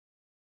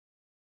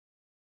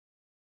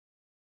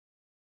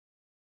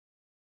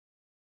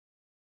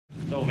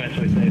They'll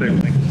eventually say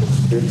something.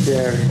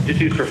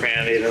 Just use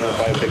profanity. I don't know if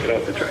I pick it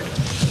up. That's right.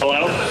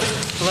 Hello?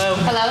 Hello.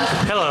 Hello.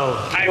 Hello.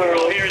 Hi, we're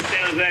all here in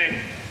San Jose.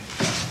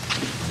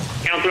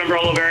 Councilmember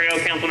Oliverio,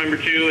 Councilmember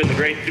Chu, and the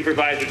great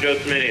Supervisor Joe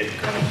Simidian.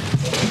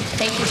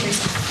 Thank you,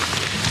 Teresa.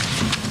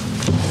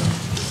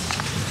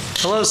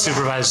 Hello,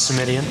 Supervisor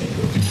Simidian.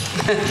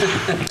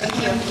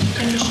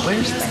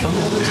 Where's the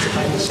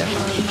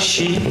phone?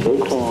 She.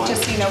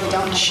 Just so you know, we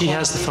don't. She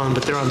has the phone,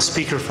 but they're on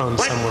speakerphone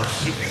somewhere.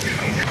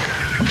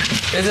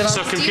 Is it on?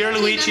 So from Do you Pierre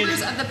have any Luigi.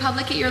 members of the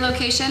public at your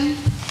location?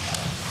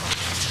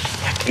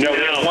 No,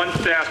 there's one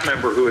staff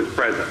member who is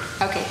present.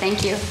 Okay,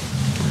 thank you.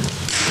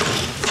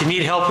 If you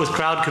need help with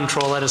crowd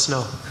control, let us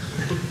know.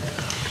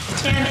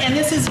 And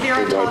this is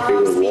Vera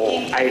Clara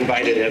speaking. I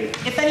invited him.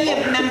 If any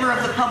member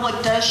of the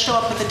public does show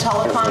up at the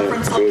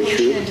teleconference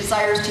location and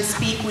desires to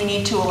speak, we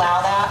need to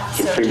allow that.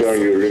 So Send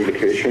down your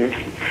invitation.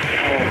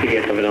 You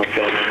get something else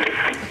going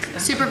on.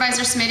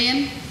 Supervisor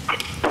Simidian,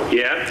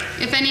 Yes?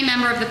 if any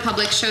member of the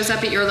public shows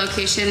up at your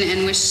location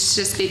and wishes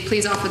to speak,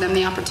 please offer them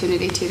the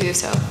opportunity to do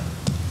so.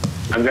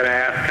 I'm going to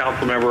ask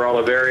Councilmember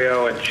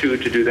Oliverio and Chu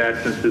to do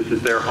that since this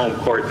is their home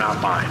court,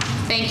 not mine.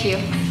 Thank you.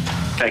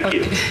 Thank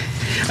you.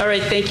 All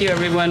right, thank you,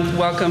 everyone.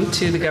 Welcome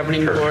to the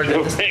governing board.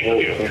 Thank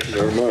you. Thank you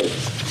very much.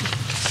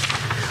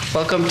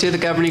 Welcome to the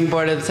governing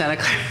board of the Santa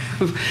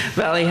Clara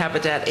Valley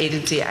Habitat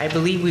Agency. I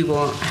believe we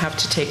will have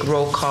to take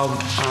roll call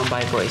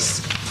by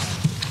voice.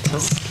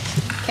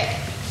 Okay.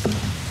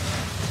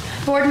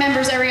 Board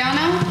members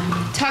Ariano,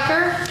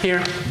 Tucker,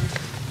 Here.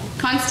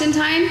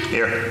 Constantine,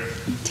 Here.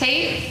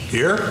 Tate,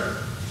 Here?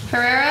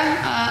 Herrera,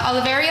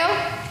 Oliverio,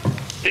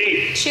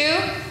 Steve. Chu,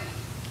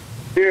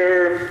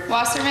 Here.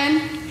 Wasserman,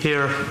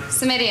 Here.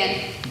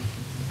 Simidian.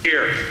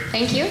 Here.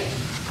 Thank you.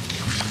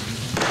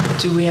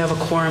 Do we have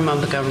a quorum on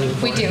the governing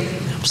board? We do.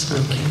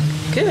 Absolutely.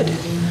 Good.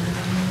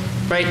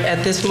 Right,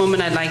 at this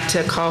moment, I'd like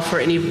to call for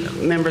any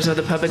members of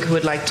the public who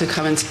would like to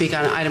come and speak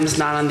on items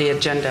not on the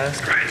agenda.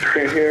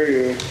 Can't hear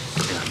you.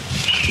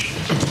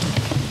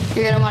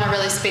 You're going to want to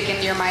really speak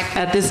into your mic.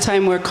 At this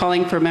time, we're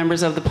calling for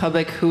members of the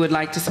public who would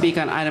like to speak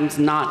on items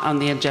not on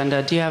the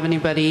agenda. Do you have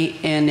anybody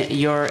in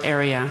your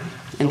area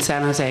in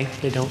San Jose?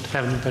 They don't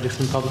have anybody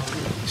from the public.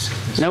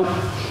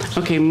 Nope.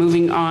 Okay,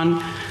 moving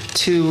on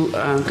to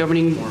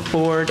Governing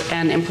Board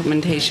and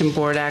Implementation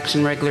Board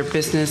action, regular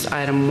business.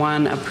 Item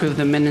 1, approve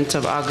the minutes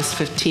of August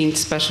 15th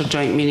special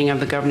joint meeting of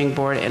the Governing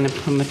Board and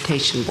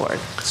Implementation Board.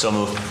 So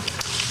moved.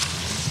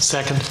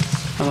 Second.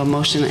 I have a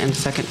motion and a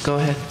second. Go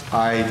ahead.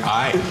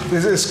 Aye.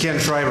 This is Ken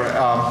Schreiber.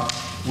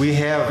 We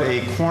have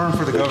a quorum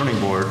for the governing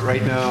board.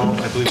 Right now,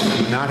 I believe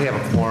we do not have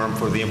a quorum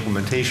for the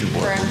implementation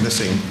board. Correct. We're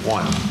missing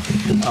one.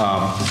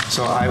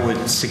 So I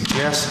would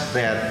suggest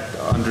that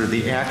under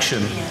the action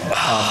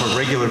for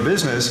regular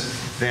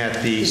business,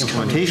 that the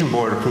implementation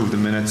board approve the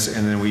minutes,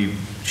 and then we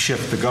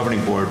shift the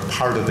governing board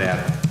part of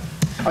that.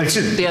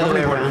 Excuse me, The other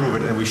way governing board around.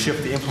 approve it, and we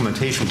shift the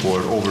implementation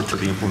board over to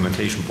the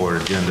implementation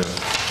board agenda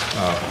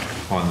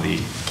on the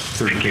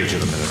third page of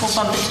the minutes. we'll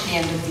bump it to the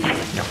end of the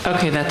meeting.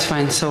 Okay, that's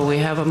fine. So we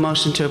have a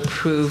motion to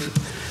approve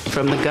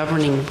from the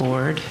Governing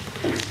Board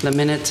the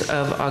minutes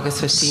of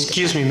August 15th.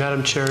 Excuse me,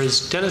 Madam Chair.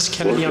 Is Dennis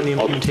Kennedy on the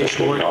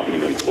implementation board?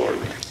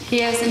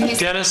 He is, and he's...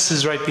 Dennis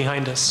is right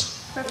behind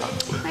us.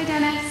 Hi,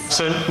 Dennis.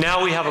 So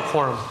now we have a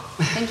quorum.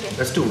 Thank you.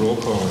 Let's do roll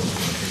call.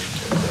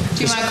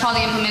 Do you want to call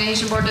the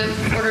implementation board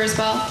to order as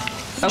well?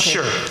 Okay.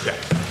 Sure.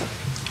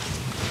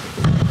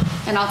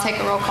 And I'll take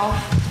a roll call.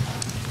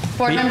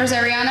 Board members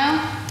Ariano,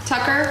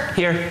 Tucker.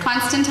 Here.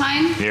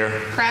 Constantine. Here.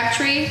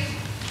 Crabtree.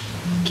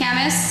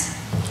 Camus.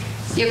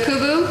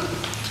 Yakubu.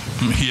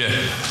 Yeah.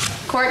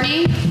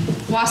 Courtney.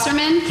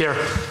 Wasserman. Here.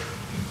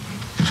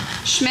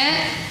 Schmidt.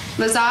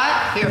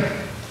 Lazat. Here.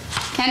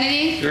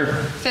 Kennedy. Here.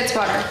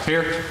 Fitzwater.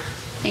 Here.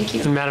 Thank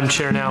you. And Madam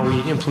Chair, now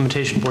the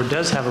implementation board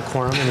does have a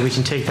quorum, and we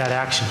can take that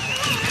action.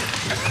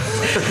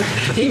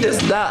 He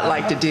does not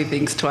like to do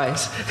things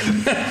twice.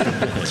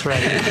 That's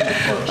right.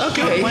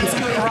 Okay. Let's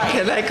do it right.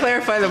 Can I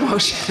clarify the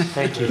motion?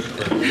 Thank you.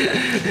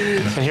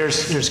 And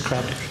here's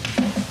Crabtree.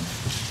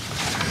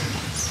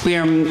 We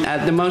are,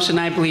 the motion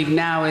I believe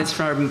now is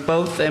from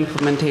both the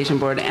Implementation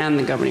Board and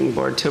the Governing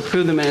Board to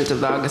approve the minutes of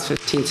the August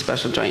 15th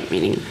special joint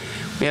meeting.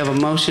 We have a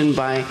motion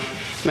by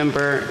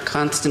Member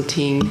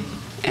Constantine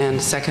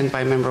and second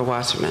by Member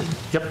Wasserman.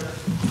 Yep.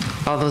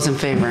 All those in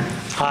favor?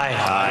 Aye.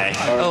 Aye.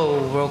 Oh,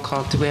 roll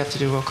call. Do we have to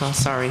do roll call?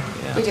 Sorry.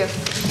 We do.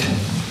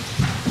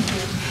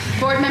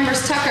 Board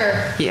members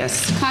Tucker.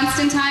 Yes.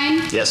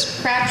 Constantine.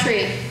 Yes.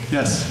 Crabtree.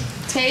 Yes.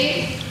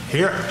 Tate.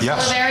 Here.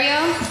 Yes.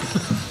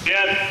 Oliverio.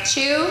 Yes.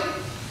 Chu.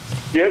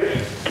 Yes.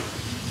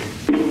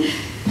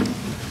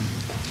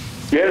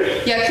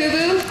 Yes.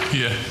 Yakubu.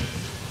 Yeah.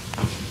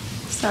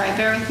 Sorry,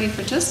 bear with me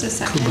for just a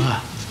second.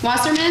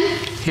 Wasserman.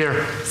 Here.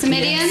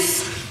 Simidian.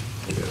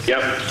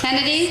 Yep.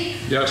 Kennedy.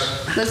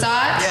 Yes.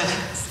 Lazat.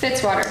 Yes.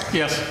 Fitzwater.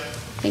 Yes.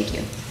 Thank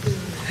you.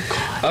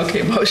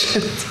 Okay,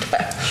 motion.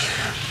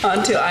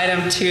 On to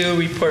item 2,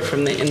 report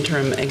from the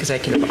interim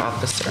executive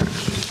officer.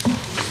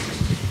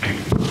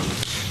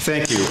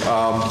 Thank you.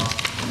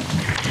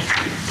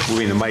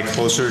 moving the mic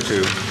closer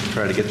to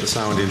try to get the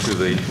sound into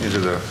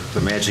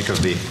the magic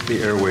of the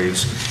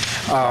airwaves.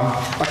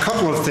 A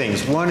couple of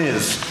things. One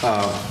is,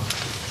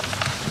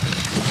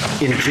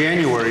 in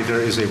January,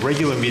 there is a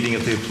regular meeting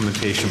of the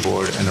Implementation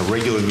Board and a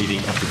regular meeting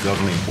of the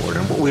Governing Board.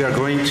 And what we are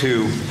going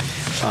to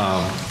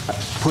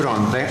put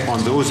on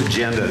those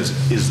agendas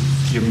is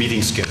your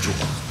meeting schedule.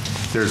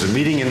 There's a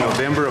meeting in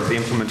November of the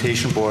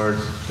Implementation Board.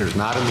 There's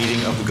not a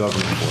meeting of the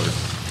Governing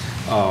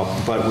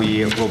Board. But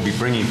we will be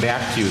bringing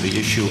back to you the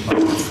issue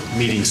of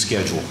meeting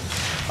schedule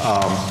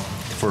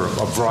for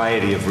a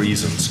variety of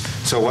reasons.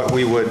 So what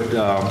we would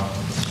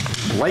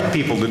like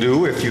people to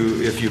do, if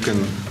you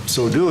can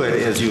so do it,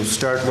 is you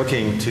start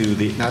looking to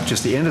not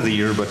just the end of the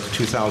year, but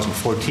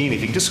 2014.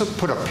 If you can just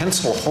put a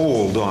pencil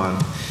hold on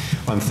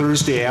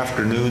Thursday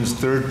afternoons,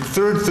 third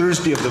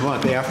Thursday of the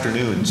month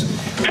afternoons,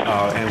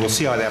 and we'll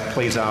see how that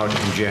plays out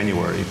in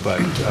January.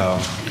 But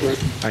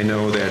I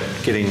know that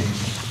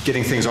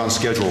getting things on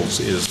schedules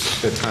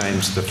is at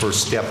times the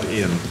first step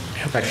in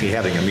actually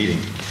having a meeting.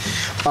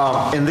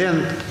 And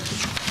then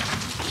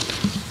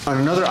on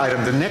another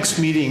item, the next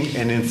meeting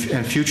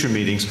and future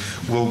meetings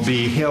will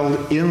be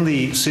held in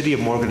the City of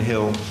Morgan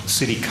Hill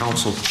City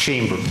Council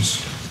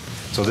chambers.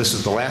 So this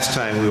is the last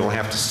time we will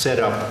have to set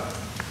up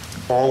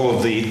all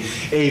of the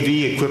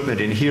AV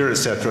equipment in here, et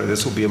cetera.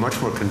 This will be a much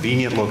more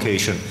convenient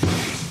location.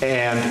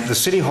 And the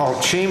City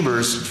Hall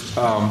chambers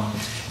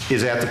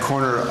is at the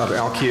corner of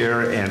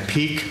Alquier and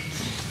Peak.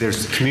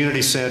 There's the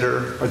community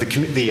center, or the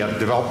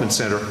development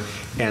center,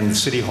 and the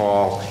City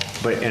Hall,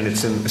 and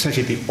it's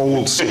essentially the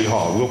old City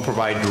Hall. We'll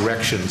provide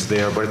directions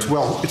there, but it's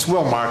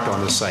well marked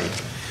on the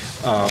site.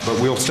 But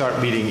we'll start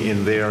meeting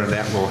in there, and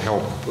that will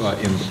help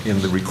in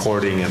the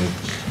recording and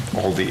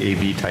all the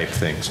AV type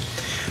things.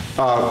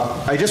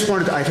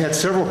 I've had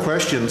several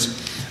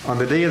questions. On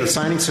the day of the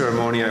signing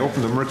ceremony, I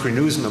opened the Mercury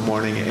News in the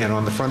morning, and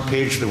on the front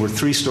page there were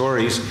 3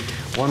 stories.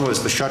 One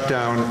was the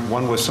shutdown,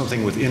 one was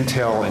something with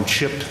Intel and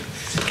chip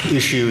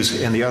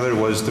issues, and the other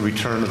was the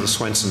return of the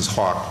Swenson's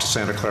Hawk to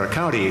Santa Clara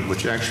County,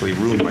 which actually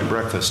ruined my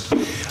breakfast.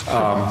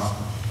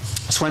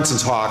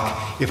 Swenson's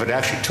hawk, if it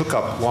actually took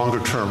up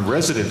longer-term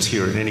residence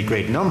here in any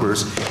great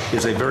numbers,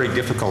 is a very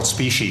difficult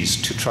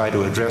species to try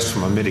to address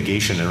from a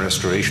mitigation and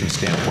restoration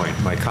standpoint.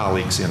 My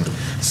colleagues in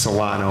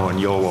Solano and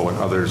Yolo and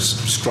others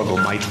struggle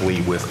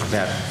mightily with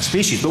that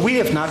species, but we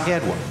have not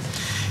had one,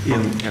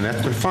 and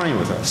that's been fine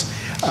with us.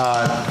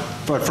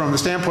 But from the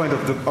standpoint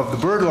of the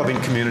bird-loving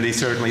community,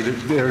 certainly,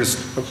 there's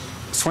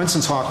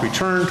Swenson's hawk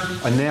returned,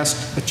 a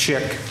nest, a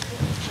chick,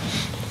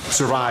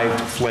 survived,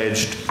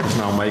 fledged, is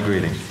now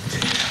migrating.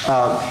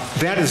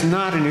 That is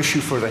not an issue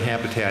for the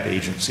Habitat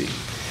Agency.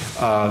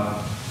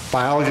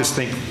 Biologists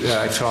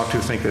I've talked to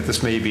think that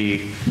this may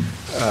be,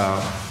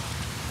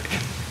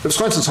 the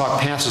Swenson's hawk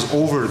passes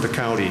over the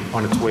county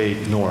on its way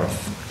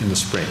north in the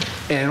spring.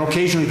 And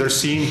occasionally they're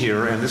seen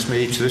here, and this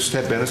may just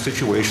have been a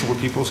situation where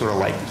people sort of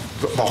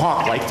the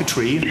hawk liked the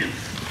tree and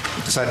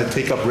decided to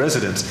take up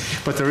residence.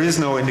 But there is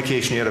no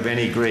indication yet of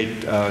any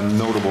great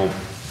notable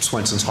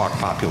Swenson's hawk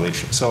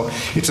population. So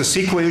it's a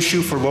CEQA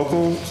issue for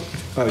local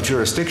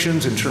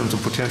jurisdictions in terms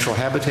of potential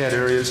habitat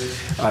areas.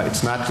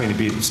 It's not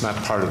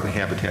part of the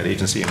Habitat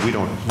Agency, and we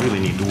don't really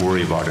need to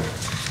worry about it,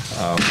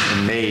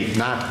 and may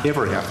not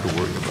ever have to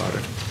worry about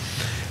it.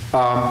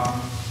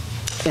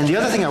 And the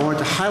other thing I wanted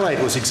to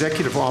highlight was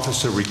executive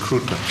officer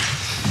recruitment.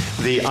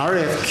 The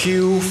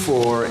RFQ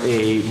for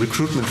a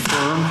recruitment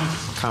firm,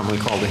 commonly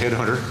called a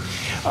headhunter,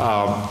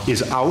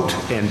 is out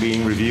and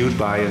being reviewed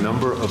by a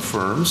number of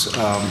firms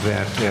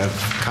that have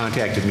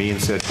contacted me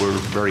and said, we're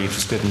very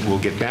interested and we'll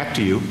get back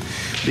to you.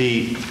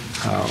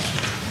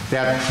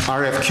 That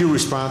RFQ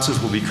responses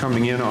will be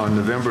coming in on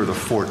November the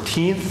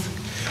 14th.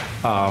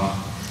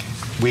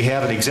 We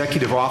have an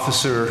executive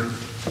officer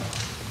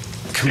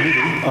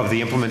committee of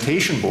the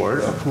Implementation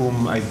Board, of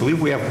whom I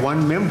believe we have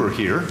one member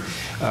here,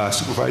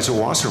 Supervisor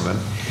Wasserman.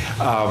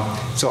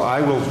 So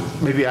I will,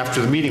 maybe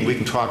after the meeting we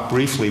can talk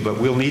briefly, but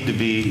we'll need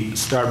to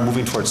start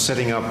moving towards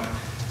setting up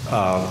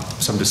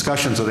some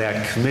discussions of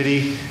that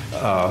committee.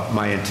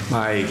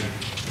 My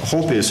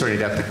hope is certainly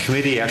that the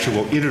committee actually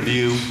will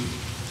interview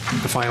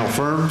the final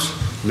firms,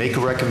 make a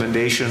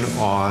recommendation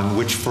on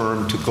which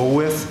firm to go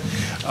with.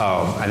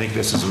 I think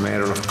this is a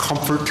matter of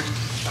comfort,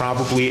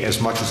 probably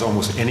as much as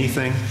almost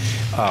anything,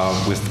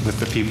 with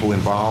the people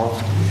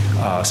involved,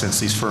 since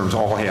these firms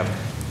all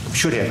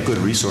should have good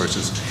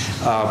resources.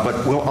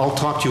 But I'll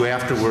talk to you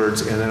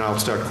afterwards, and then I'll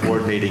start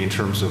coordinating in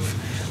terms of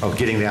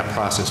getting that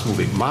process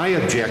moving. My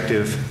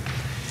objective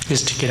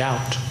is to get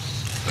out.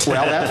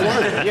 Well, that's one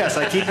of it. Yes,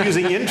 I keep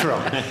using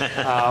interim.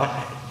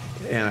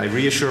 And I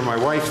reassure my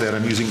wife that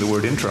I'm using the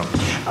word interim.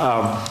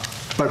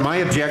 But my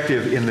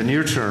objective in the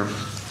near term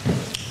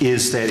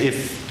is that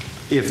if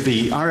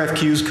the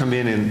RFQs come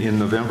in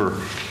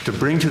November, to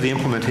bring to the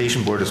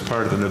Implementation Board as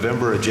part of the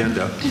November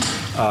agenda,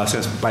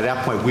 since by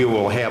that point we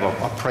will have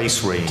a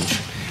price range,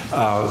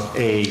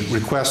 a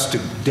request to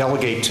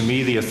delegate to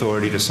me the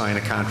authority to sign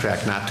a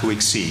contract not to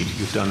exceed.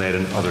 You've done that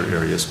in other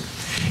areas.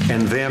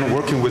 and then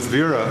working with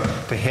Vera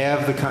to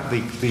have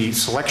the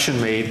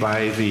selection made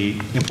by the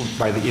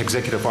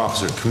Executive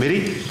Officer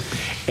Committee,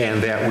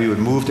 and that we would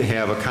move to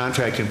have a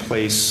contract in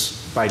place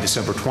by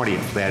December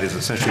 20th. That is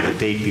essentially the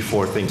date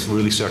before things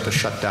really start to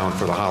shut down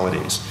for the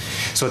holidays.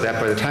 So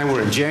that by the time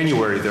we're in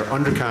January, they're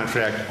under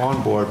contract,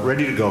 on board,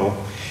 ready to go,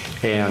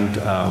 and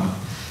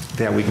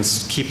that we can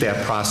keep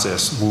that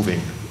process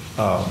moving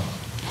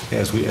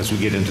as we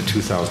get into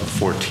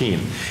 2014.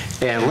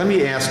 And let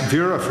me ask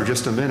Vera for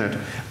just a minute.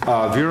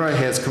 Vera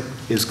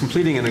is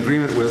completing an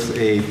agreement with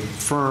a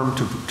firm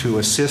to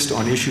assist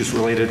on issues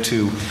related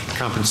to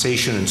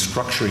compensation and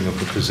structuring of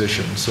the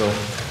position. So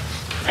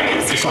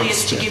basically,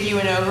 it's to give you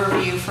an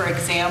overview, for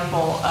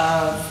example,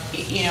 of,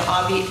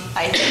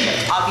 I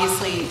think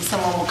obviously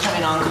someone will come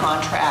in on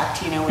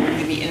contract, whether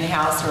it be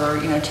in-house or,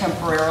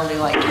 temporarily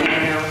like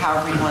Canada, or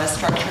however you want to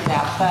structure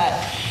that. But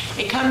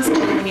it comes to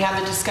when you have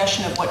the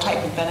discussion of what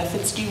type of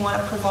benefits do you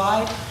want to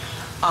provide.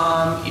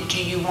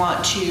 Do you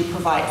want to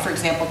provide, for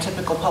example,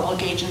 typical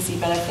public agency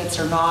benefits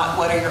or not?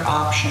 What are your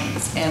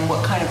options, and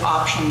what kind of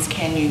options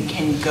can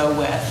you go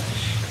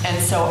with?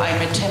 And so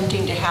I'm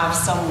attempting to have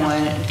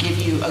someone give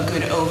you a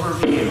good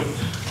overview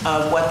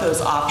of what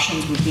those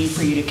options would be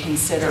for you to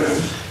consider.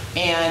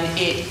 And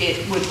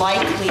it would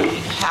likely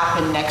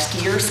happen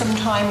next year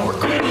sometime, or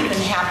could even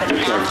happen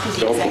after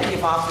the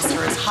executive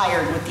officer is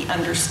hired, with the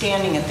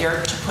understanding that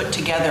they're to put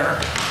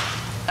together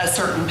a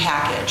certain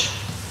package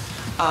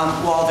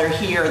while they're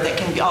here that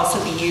can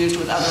also be used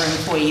with other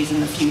employees in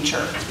the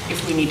future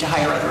if we need to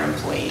hire other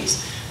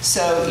employees.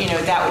 So,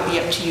 that would be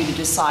up to you to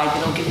decide,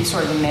 but it'll give you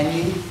sort of a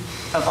menu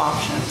of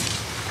options.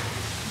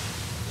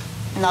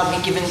 And that'll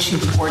be given to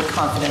the board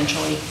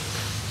confidentially.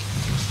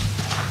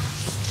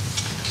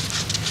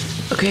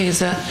 Okay, is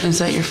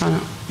that your final?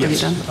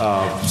 yes. Are you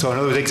done? So in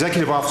other words, the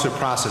executive officer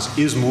process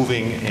is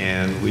moving,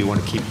 and we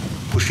want to keep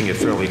pushing it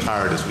fairly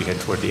hard as we head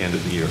toward the end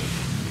of the year.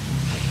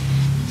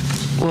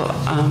 Well,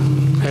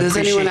 does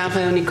anyone have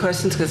any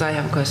questions? Because I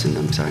have a question.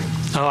 I'm sorry.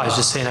 Oh, I was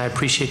just saying I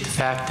appreciate the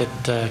fact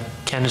that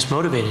Ken is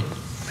motivated.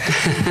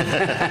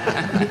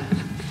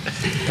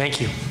 Thank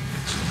you.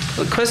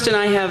 The question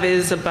I have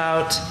is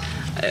about,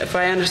 if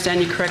I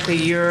understand you correctly,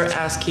 you're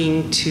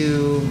asking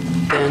to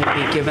then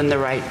be given the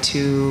right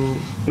to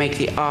make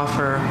the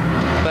offer,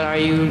 but are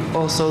you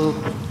also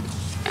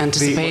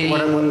anticipating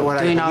doing all the interviews? What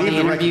I believe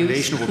the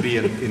recommendation will be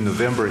in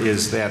November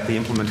is that the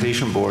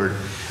implementation board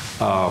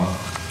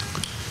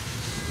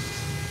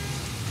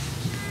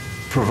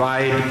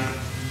provide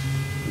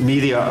me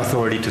the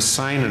authority to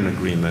sign an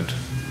agreement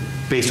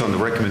based on the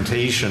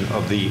recommendation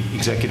of the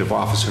executive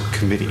officer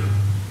committee.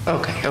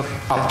 Okay.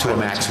 Up to a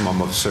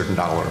maximum of a certain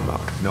dollar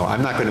amount. No,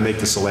 I'm not going to make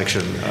the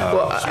selection.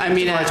 Well, I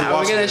mean,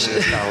 are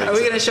we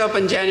going to show up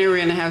in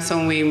January and have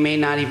someone we may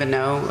not even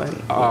know?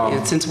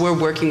 Since we're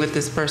working with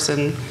this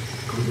person.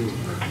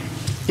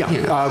 Yeah.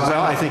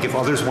 Well, I think if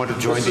others want to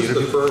join the interview.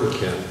 This is the firm,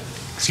 Ken.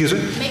 Excuse me?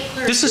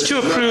 This is to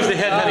approve the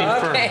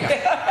headhunting firm.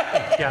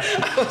 Yeah.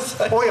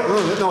 Oh,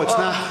 yeah. No, it's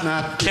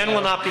not. Ken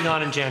will not be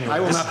gone in January. I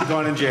will not be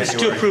gone in January. This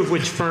is to approve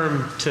which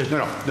firm to.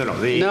 No.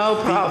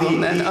 No problem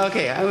then.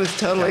 Okay, I was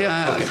totally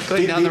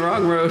going down the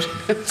wrong road.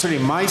 Certainly,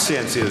 my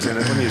sense is, and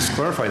let me just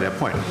clarify that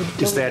point,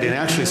 is that in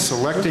actually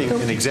selecting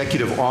an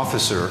executive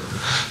officer,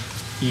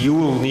 you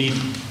will need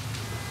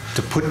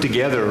to put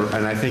together,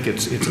 and I think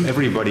it's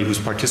everybody who's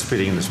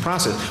participating in this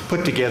process,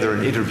 put together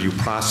an interview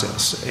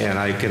process. And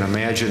I can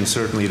imagine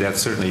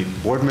certainly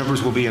board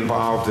members will be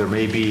involved. There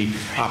may be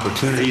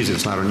opportunities.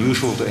 It's not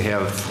unusual to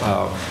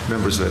have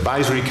members of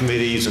advisory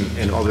committees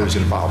and others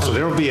involved. So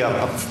there will be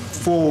a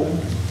full,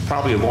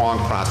 probably a long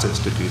process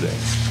to do that.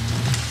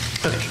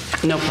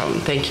 Okay, no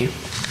problem. Thank you.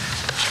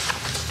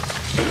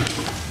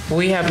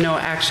 We have no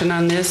action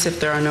on this if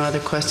there are no other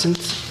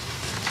questions.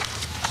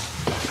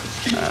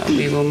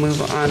 We will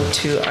move on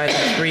to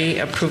item 3,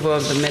 approval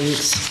of the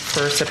minutes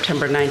for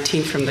September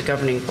 19th from the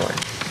governing board.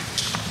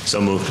 So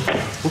moved.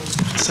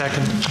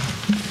 Second.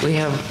 We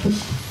have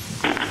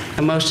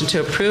a motion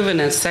to approve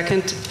and a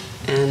second,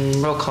 and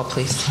roll call,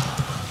 please.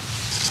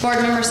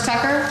 Board members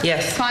Tucker?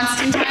 Yes.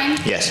 Constantine?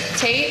 Yes.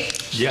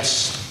 Tate?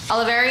 Yes.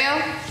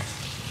 Oliverio?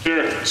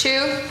 Here.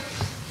 Chu?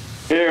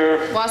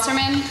 Here.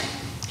 Wasserman?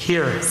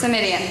 Here.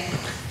 Semidian?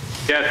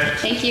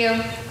 Yes. Thank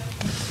you.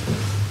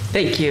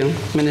 Thank you.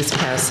 Minutes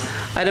pass.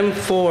 Item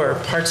 4,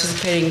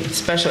 participating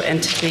special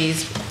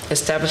entities,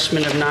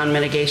 establishment of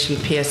non-mitigation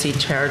PSE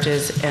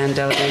charges, and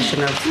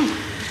delegation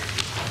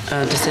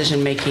of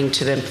decision-making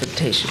to the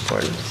implementation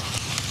board.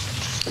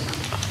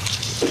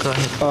 Go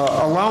ahead.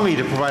 Allow me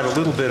to provide a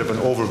little bit of an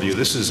overview.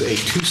 This is a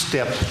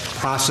two-step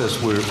process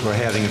we're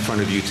having in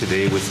front of you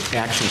today, with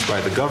actions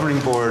by the governing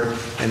board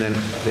and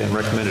then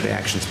recommended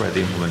actions by the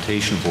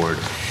implementation board.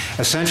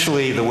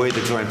 Essentially, the way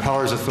the Joint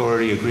Powers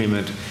Authority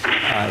Agreement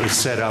is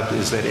set up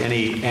is that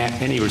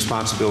any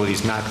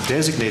responsibilities not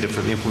designated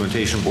for the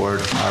implementation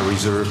board are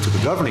reserved to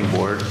the governing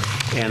board,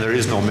 and there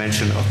is no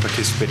mention of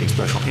participating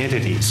special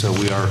entities. So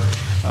we are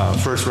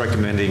first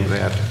recommending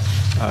that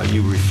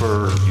you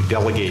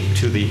delegate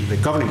to the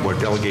governing board,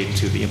 delegate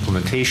to the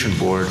implementation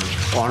board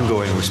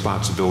ongoing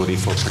responsibility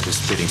for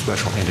participating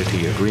special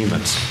entity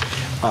agreements.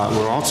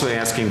 We're also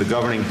asking the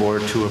governing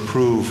board to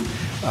approve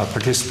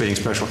participating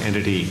special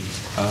entity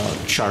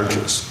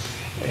charges.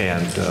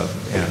 And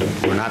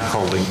we're not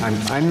calling,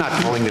 I'm not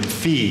calling them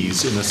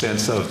fees in the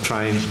sense of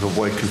trying to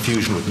avoid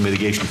confusion with the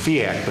Mitigation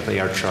Fee Act, but they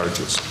are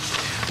charges.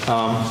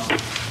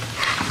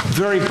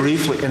 Very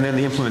briefly, and then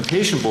the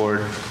implementation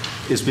board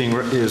is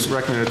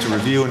recommended to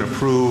review and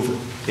approve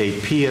a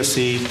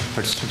PSE,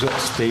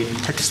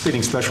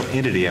 participating special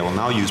entity. I will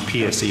now use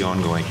PSE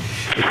ongoing.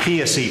 A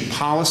PSE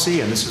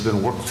policy, and this has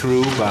been worked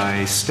through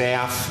by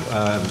staff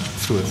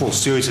through a whole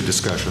series of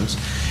discussions,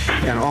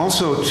 and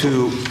also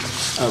to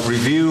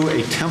review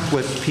a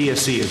template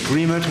PSE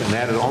agreement, and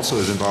that also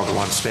has involved a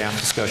lot of staff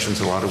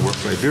discussions, a lot of work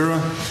by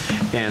Vera,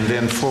 and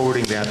then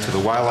forwarding that to the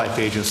wildlife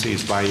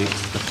agencies by,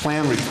 the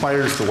plan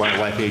requires the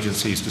wildlife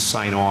agencies to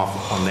sign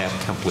off on that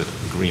template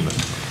agreement.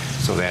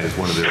 So that is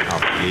one of their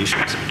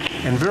obligations.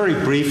 And very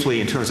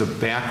briefly, in terms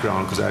of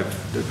background, because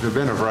there have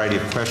been a variety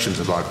of questions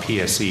about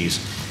PSEs.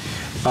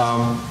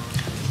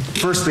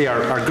 First, they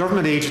are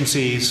government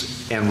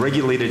agencies and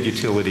regulated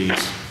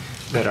utilities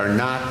that are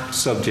not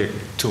subject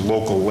to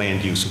local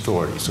land use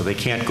authority. So they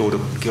can't go to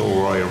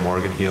Gilroy or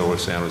Morgan Hill or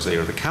San Jose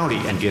or the county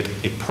and get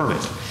a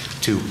permit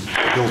to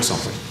build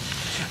something.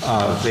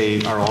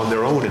 They are on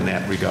their own in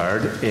that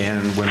regard,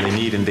 and when they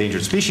need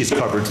endangered species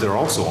coverage, they're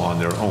also on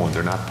their own.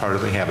 They're not part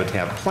of the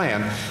habitat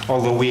plan,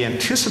 although we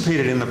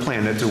anticipated in the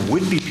plan that there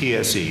would be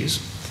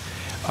PSEs.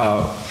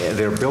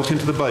 They're built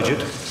into the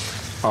budget,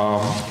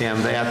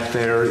 and that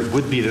there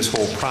would be this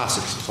whole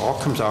process. It all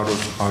comes out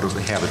of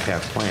the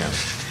habitat plan.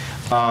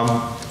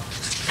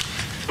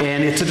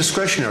 And it's a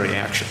discretionary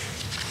action.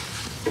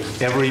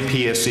 Every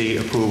PSE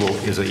approval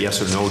is a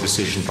yes or no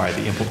decision by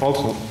the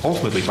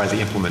ultimately by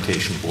the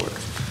implementation board.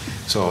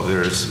 So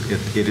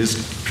it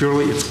is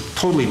purely, it's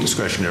totally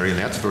discretionary, and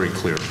that's very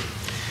clear.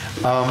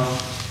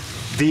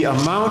 The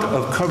amount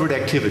of covered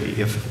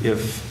activity,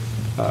 if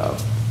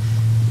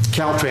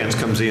Caltrans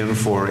comes in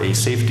for a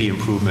safety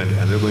improvement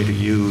and they're going to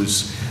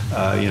use,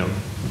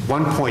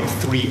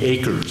 1.3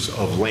 acres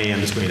of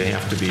land is going to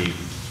have to be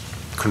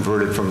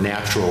converted from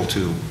natural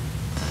to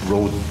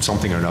road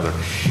something or another.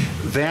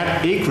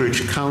 That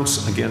acreage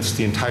counts against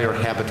the entire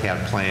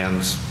habitat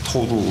plan's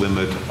total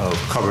limit of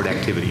covered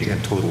activity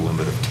and total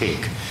limit of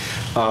take.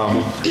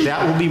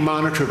 That will be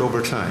monitored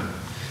over time.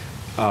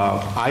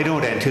 I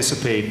don't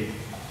anticipate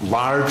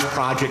large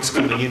projects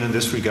coming in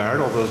this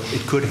regard, although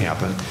it could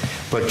happen.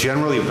 But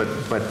generally,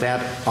 but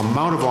that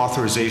amount of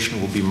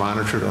authorization will be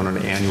monitored on an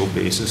annual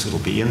basis. It'll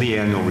be in the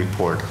annual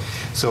report.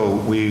 So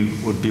we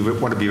want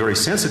to be very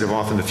sensitive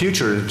off in the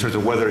future in terms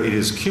of whether it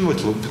is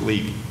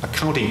cumulatively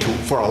accounting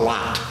for a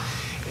lot.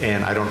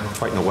 And I don't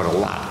quite know what a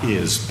lot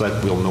is,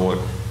 but we'll know it.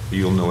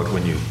 You'll know it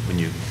when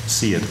you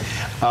see it.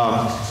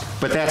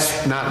 But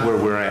that's not where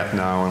we're at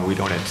now, and we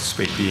don't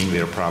anticipate being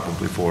there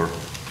probably for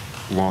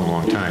a long,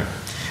 long time.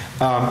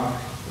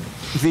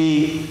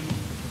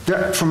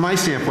 From my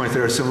standpoint,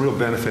 there are some real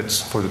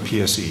benefits for the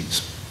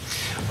PSEs.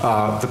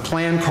 The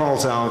plan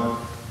calls out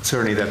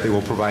certainly that they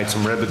will provide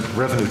some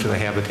revenue to the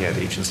Habitat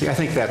Agency. I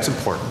think that's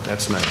important.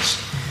 That's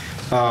nice.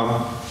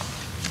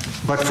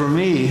 But for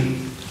me,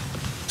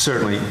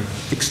 certainly,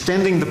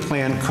 extending the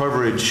plan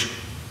coverage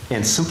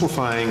and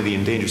simplifying the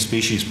endangered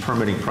species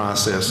permitting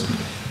process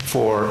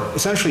for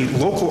essentially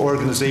local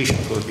organizations,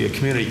 whether it be a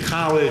community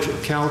college, or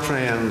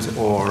Caltrans,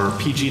 or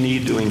PG&E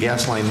doing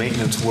gas line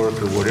maintenance work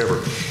or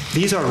whatever.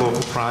 These are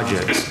local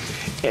projects.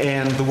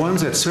 And the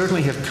ones that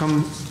certainly have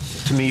come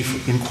to me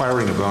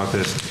inquiring about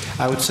this,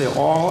 I would say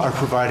all are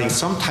providing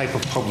some type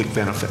of public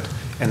benefit.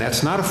 And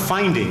that's not a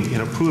finding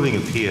in approving a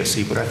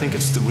PSC, but I think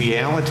it's the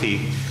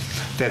reality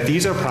that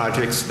these are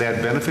projects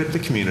that benefit the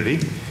community.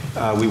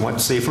 We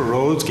want safer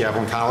roads.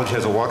 Gavilan College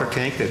has a water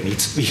tank that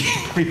needs to be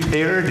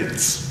repaired.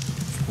 It's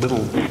a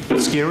little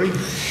scary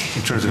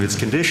in terms of its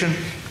condition.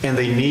 And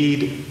they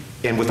need,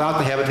 and without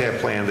the habitat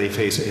plan, they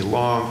face a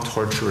long,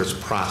 torturous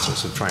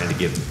process of trying to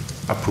get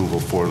approval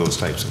for those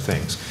types of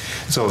things.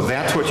 So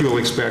that's what you'll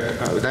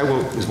expect.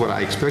 Is what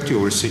I expect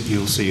you'll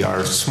see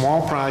are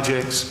small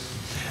projects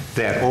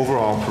that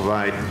overall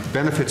provide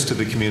benefits to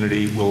the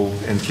community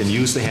and can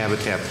use the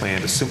habitat plan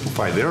to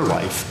simplify their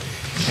life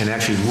and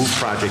actually move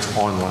projects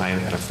online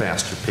at a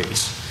faster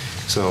pace.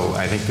 So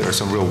I think there are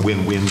some real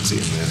win-wins in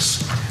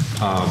this.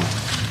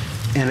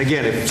 And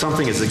again, if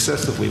something is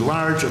excessively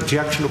large,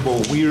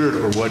 objectionable, weird,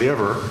 or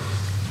whatever,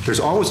 there's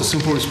always a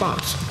simple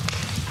response.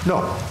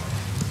 No.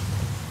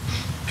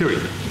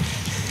 Period.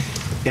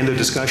 End of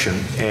discussion.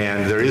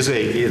 And there is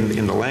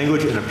in the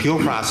language, an appeal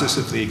process.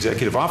 If the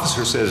executive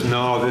officer says,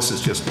 no, this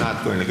is just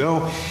not going to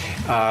go,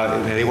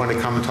 and they want to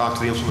come and talk to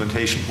the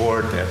implementation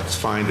board, that's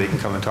fine. They can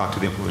come and talk to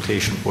the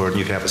implementation board, and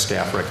you'd have a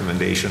staff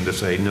recommendation to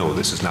say, no,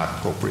 this is not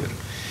appropriate.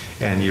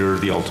 And you're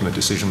the ultimate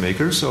decision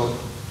maker, so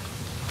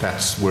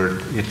that's where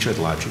it should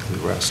logically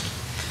rest.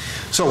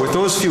 So with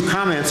those few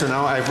comments, and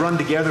now I've run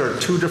together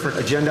 2 different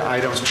agenda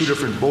items, 2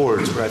 different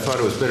boards, but I thought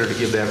it was better to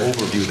give that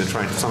overview than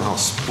trying to somehow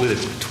split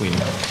it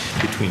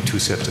between 2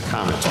 sets of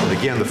comments. But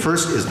again, the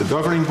first is the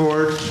governing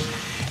board,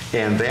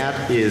 and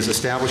that is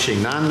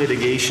establishing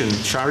non-mitigation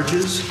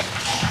charges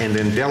and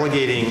then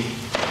delegating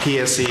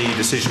PSE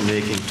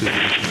decision-making to the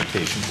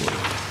implementation board.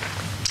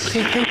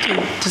 Okay, thank you.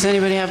 Does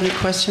anybody have any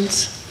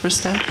questions for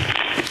staff?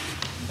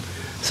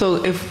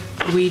 So if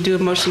we do a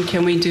motion,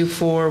 can we do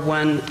 4,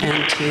 1,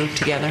 and 2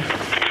 together?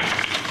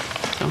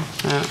 So,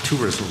 2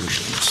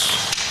 resolutions.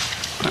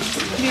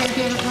 Do you have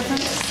a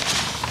preference?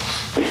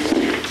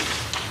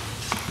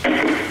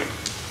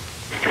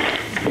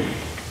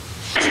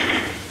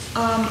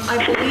 I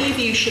believe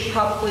you should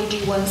probably do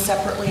one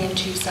separately and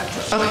 2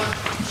 separately. Okay.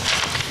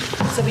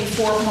 So be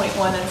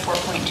 4.1 and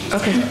 4.2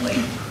 Okay.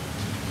 separately.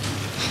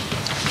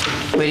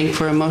 Waiting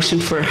for a motion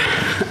for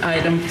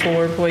item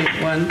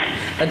 4.1,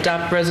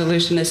 adopt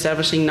resolution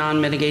establishing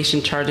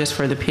non-mitigation charges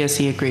for the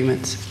PSE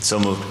agreements. So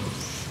moved.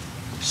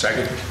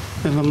 Second.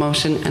 We have a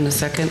motion and a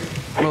second.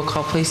 Roll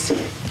call, please.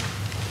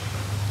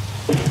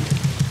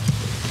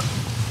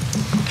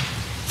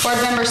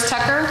 Board members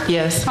Tucker?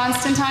 Yes.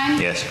 Constantine?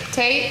 Yes.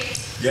 Tate?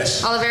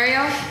 Yes.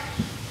 Oliverio?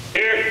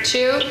 Here.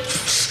 Chu?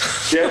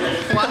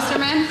 Yes.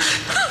 Wasserman?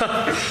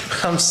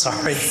 I'm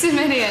sorry.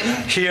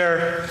 Simidian?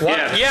 Here.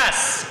 What? Yes.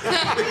 Yes.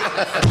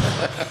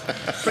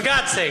 For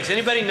God's sakes,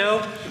 anybody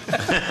know?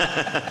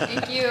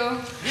 Thank you.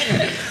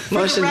 For the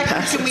Motion record,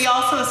 passes. can we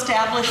also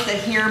establish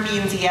that here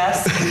means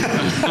yes?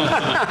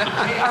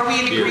 Are we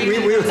in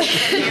agreement?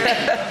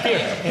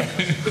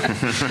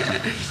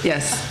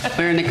 Yes,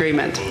 we're in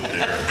agreement.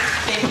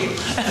 Thank you.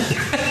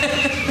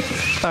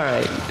 All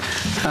right.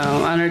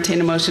 I'll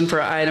entertain a motion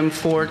for item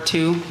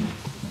 4.2.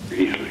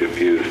 He's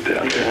confused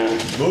down there.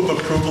 Move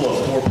approval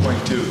of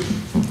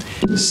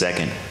 4.2.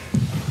 Second.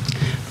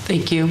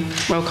 Thank you.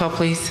 Roll call,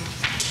 please.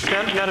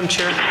 Madam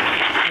Chair,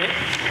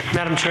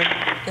 Madam Chair,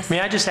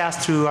 may I just ask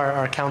through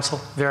our council,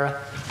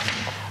 Vera?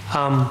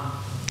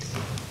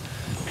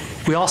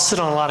 We all sit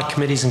on a lot of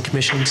committees and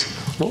commissions.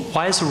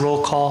 Why is a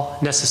roll call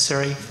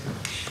necessary?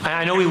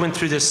 I know we went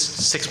through this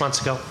 6 months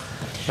ago,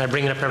 and I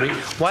bring it up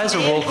why is a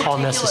roll call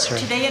necessary?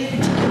 Today in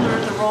particular,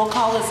 the roll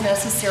call is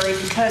necessary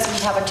because we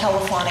have a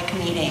telephonic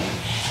meeting.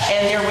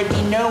 And there would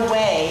be no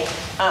way,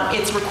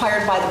 it's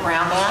required by the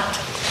Brown Act,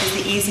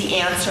 is the easy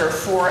answer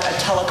for a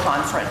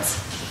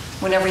teleconference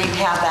whenever you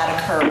have that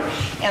occur.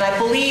 And I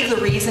believe the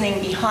reasoning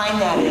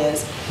behind that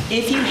is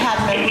if you had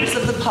members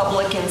of the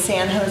public in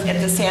San Jose, at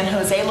the San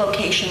Jose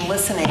location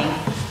listening,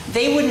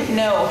 they wouldn't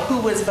know who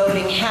was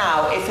voting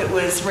how if it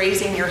was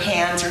raising your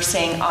hands or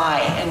saying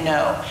aye and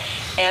no.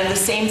 And the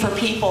same for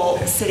people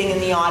sitting in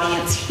the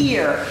audience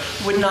here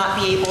would not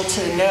be able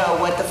to know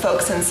what the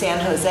folks in San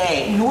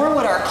Jose, nor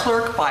would our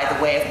clerk, by the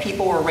way, if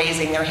people were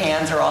raising their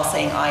hands or all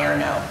saying aye or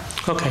no.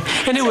 Okay,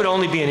 and it would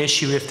only be an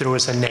issue if there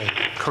was a nay,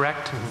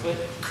 correct?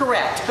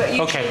 Correct, but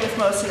usually Okay. with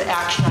most of the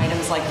action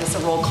items like this, a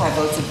roll call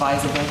vote's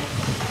advisable.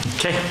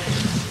 Okay.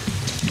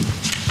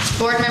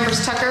 Board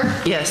members Tucker?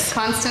 Yes.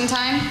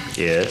 Constantine?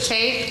 Yes.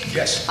 Tate?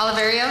 Yes.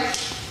 Oliverio?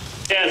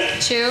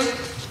 Yes. Chu?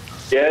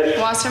 Yes.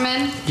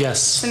 Wasserman? Yes.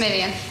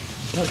 Simidian?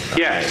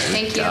 Yes.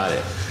 Thank you. Got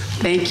it.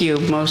 Thank you.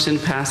 Motion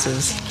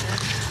passes.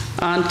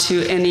 On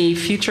to any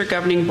future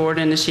governing board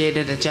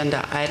initiated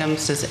agenda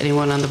items. Does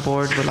anyone on the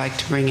board would like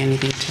to bring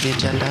anything to the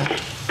agenda?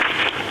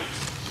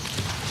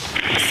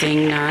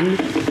 Seeing none,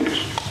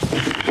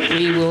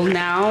 we will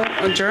now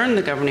adjourn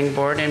the governing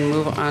board and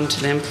move on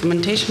to the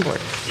implementation board.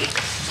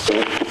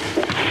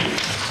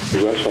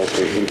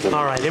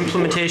 All right,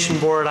 implementation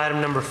board, item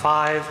number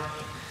 5.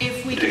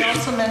 If we could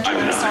also mention,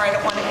 I'm sorry, I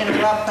don't want to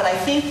interrupt, but I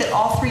think that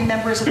all 3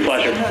 members of the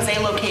San Jose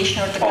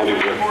location are at the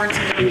governing boards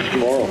and their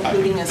meetings,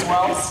 including as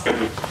well.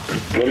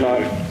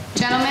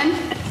 Gentlemen?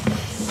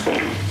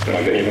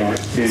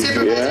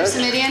 Supervisor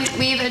Simidian,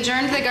 we've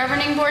adjourned the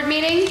governing board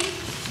meeting.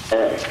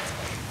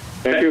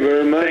 Thank you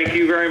very much. Thank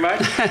you very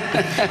much. Have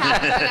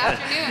a good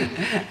afternoon.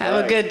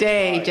 Have a good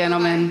day,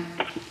 gentlemen.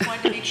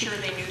 Wanted to make sure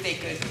they knew they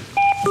could.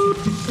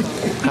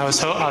 I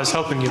was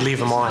hoping you'd leave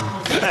them on.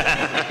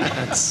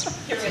 That's,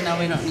 No,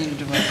 we don't need to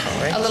do a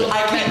call, right? A little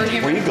board member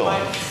here. Where you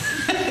going?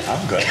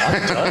 I'm good.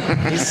 I'm done.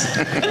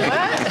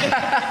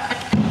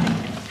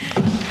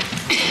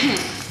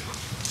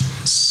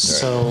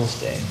 so,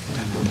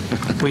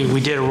 we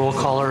did a roll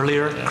call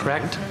earlier,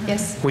 correct?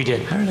 Yes. We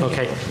did,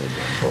 okay.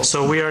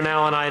 So we are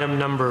now on item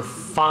number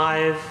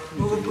 5.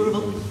 Move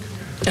approval.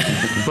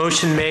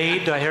 Motion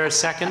made, do I hear a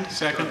second?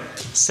 Second.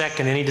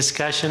 Second, any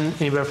discussion?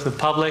 Anybody from the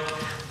public?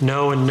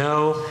 No and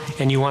no,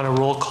 and you want a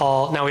roll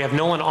call? Now, we have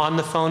no one on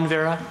the phone,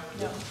 Vera?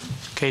 No.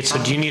 Okay,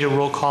 so do you need a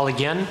roll call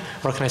again?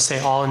 Or can I say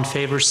all in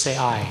favor, say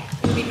aye?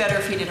 It would be better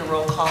if you did a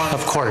roll call.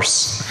 Of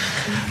course.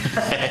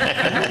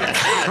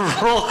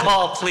 Roll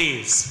call,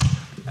 please.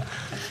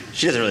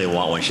 She doesn't really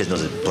want one. She just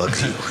knows it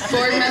bugs you.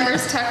 Board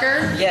members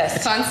Tucker?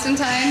 Yes.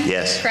 Constantine?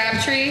 Yes.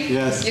 Crabtree?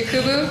 Yes.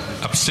 Yakubu?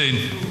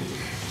 Abstain.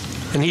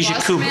 And he's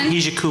Wasserman?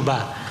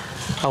 Yakuba.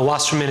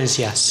 Wasserman is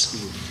yes.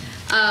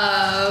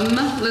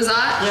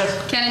 Lizotte?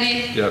 Yes.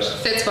 Kennedy?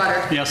 Yes.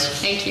 Fitzwater?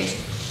 Yes. Thank you.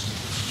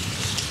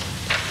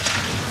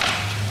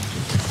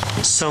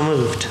 So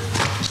moved.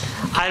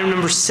 Item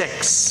number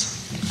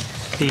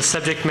 6. The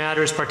subject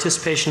matter is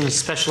participation in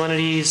special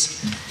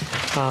entities,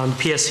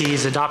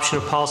 PSE's adoption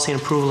of policy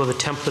and approval of a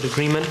template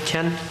agreement.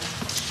 Ken?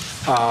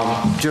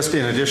 Just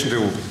in addition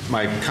to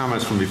my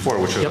comments from before,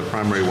 which are the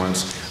primary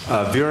ones,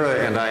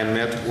 Vera and I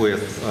met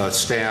with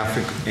staff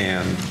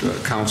and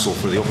counsel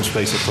for the Open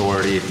Space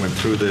Authority, went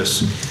through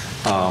this.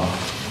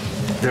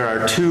 There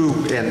are two,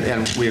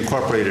 and we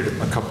incorporated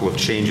a couple of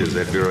changes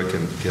that Vera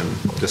can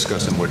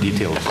discuss in more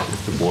detail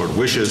if the board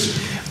wishes.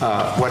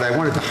 What I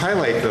wanted to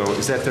highlight, though,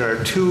 is that there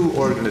are two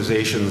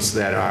organizations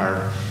that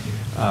are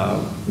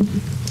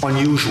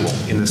unusual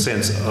in the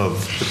sense of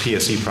the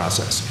PSE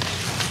process.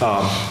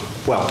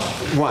 Well,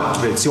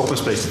 one, it's the Open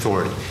Space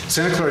Authority.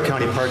 Santa Clara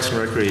County Parks and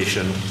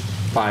Recreation,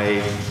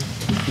 by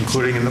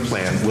including in the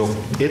plan,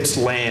 its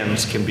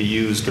lands can be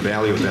used, the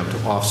value of them, to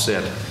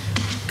offset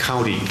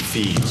county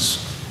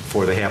fees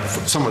for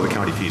some of the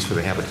county fees for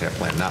the habitat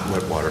plan, not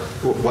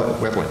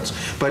wetlands.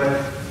 But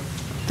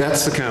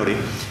that's the county.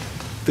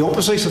 The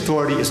Open Space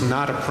Authority is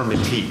not a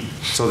permittee,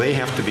 so they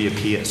have to be a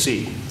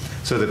PSE.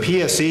 So the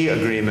PSE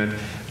agreement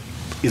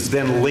is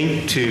then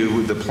linked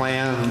to the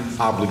plan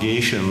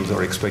obligations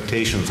or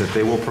expectations that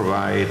they will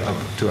provide up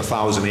to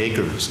 1,000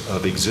 acres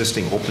of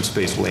existing open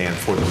space land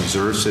for the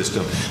reserve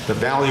system. The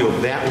value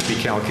of that will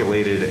be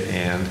calculated,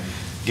 and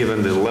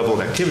given the level of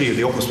activity of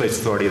the Open Space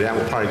Authority, that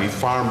will probably be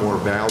far more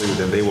value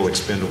than they will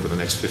expend over the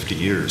next 50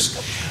 years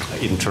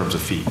in terms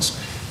of fees.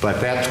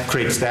 But that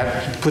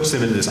puts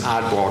them in this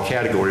oddball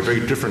category, very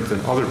different than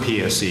other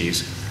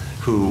PSEs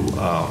who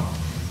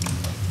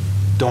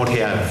don't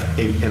have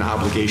an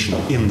obligation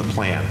in the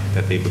plan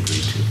that they've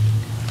agreed to.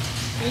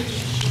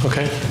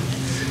 Okay.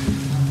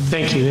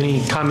 Thank you.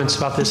 Any comments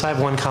about this? I have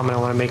one comment I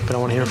want to make, but I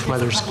want to hear from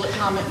others. Public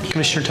comment.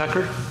 Commissioner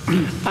Tucker?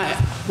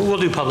 We'll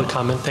do public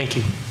comment. Thank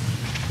you.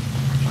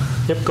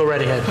 Yep, go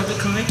right ahead. Public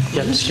comment?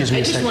 Yep, excuse me I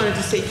a just second. wanted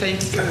to say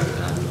thanks for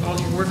all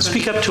your work.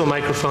 Speak up to a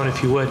microphone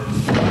if you would.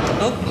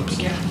 Oh, oops,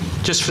 yeah.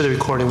 Just for the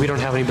recording, we don't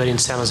have anybody in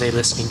San Jose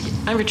listening.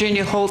 I'm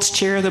Virginia Holtz,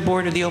 Chair of the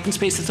Board of the Open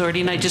Space Authority,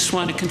 and I just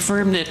want to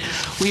confirm that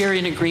we are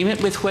in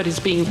agreement with what is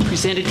being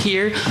presented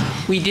here.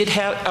 We did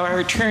have our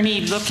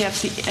attorney look at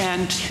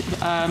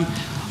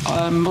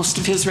most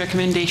of his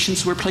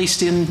recommendations were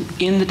placed in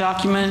the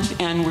document,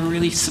 and we're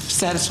really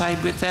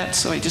satisfied with that.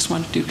 So I just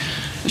wanted to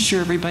assure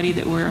everybody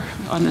that we're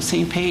on the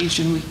same page,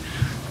 and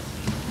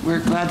we're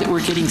glad that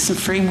we're getting some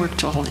framework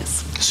to all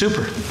this.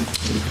 Super.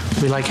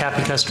 We like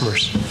happy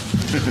customers.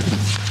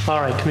 All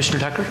right, Commissioner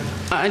Tucker?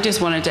 I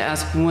just wanted to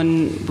ask,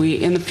 in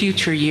the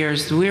future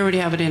years, do we already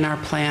have it in our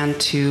plan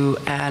to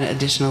add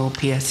additional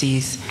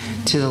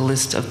PSEs to the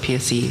list of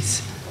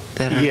PSEs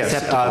that are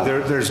acceptable?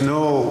 Yes, there's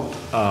no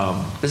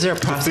Is there a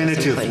process in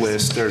definitive place?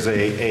 list. There's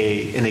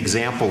an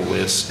example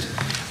list.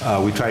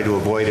 We try to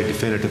avoid a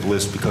definitive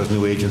list because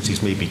new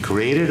agencies may be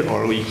created,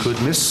 or we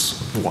could miss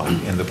one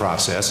in the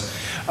process.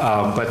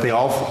 But they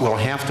all will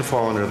have to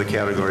fall under the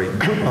category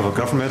of a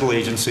governmental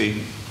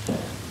agency,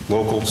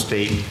 local,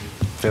 state,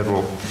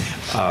 federal,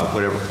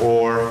 whatever,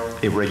 or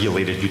a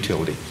regulated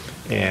utility.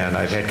 And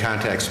I've had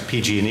contacts with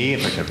PG&E. In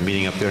fact, I have a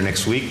meeting up there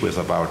next week with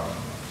about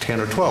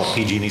 10 or 12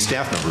 PG&E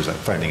staff members, I'm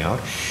finding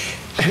out.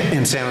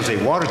 And San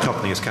Jose Water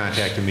Company has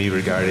contacted me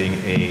regarding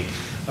a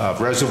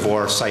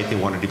reservoir site they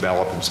want to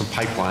develop and some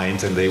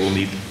pipelines, and they will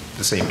need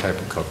the same type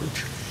of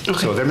coverage.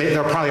 Okay. So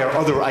there probably are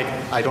other,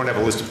 I don't have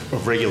a list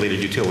of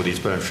regulated utilities,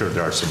 but I'm sure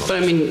there are some others.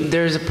 But I mean,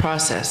 there's a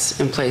process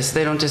in place.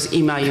 They don't just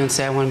email you and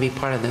say, I want to be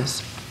part of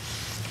this.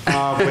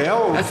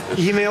 Well,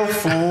 email,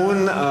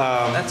 phone.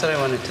 That's what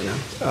I wanted to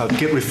know.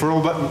 Get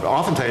referral, but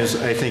oftentimes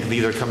I think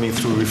these are coming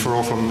through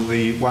referral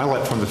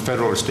from the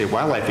federal or state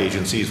wildlife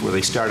agencies, where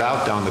they start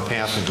out down the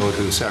path and go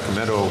to the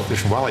Sacramento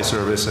Fish and Wildlife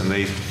Service, and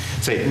they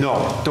say,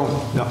 no,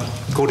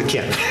 go to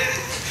Ken,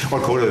 or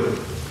go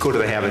to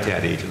the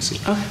Habitat Agency.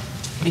 Okay,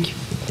 thank you.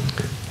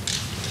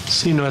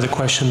 See no other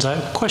questions. I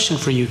have a question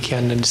for you,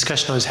 Ken, the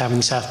discussion I was having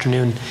this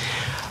afternoon.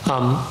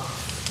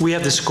 We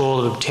have this goal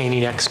of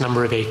obtaining X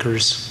number of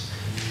acres.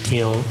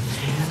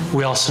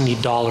 We also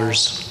need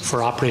dollars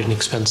for operating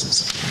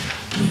expenses.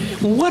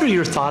 What are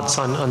your thoughts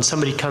on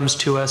somebody comes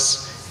to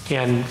us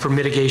and for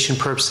mitigation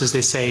purposes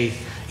they say,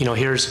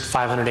 here's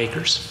 500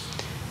 acres.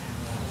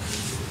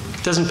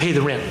 Doesn't pay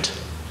the rent.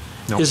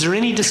 No. Is there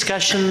any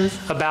discussion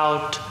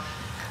about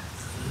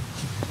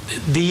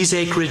these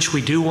acreage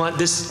we do want,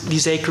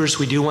 these acres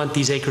we do want,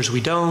 these acres we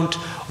don't,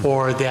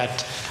 or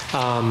that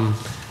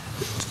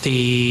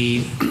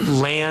the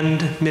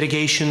land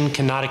mitigation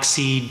cannot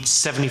exceed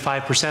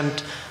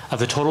 75% of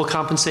the total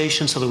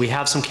compensation so that we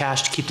have some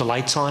cash to keep the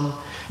lights on?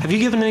 Have you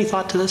given any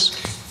thought to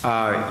this?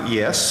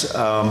 Yes.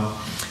 A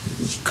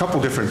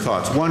couple different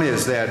thoughts. One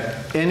is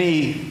that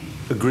any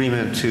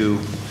agreement to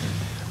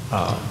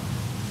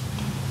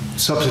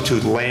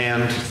substitute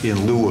land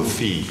in lieu of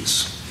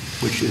fees,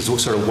 which is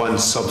sort of one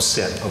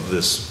subset of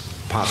this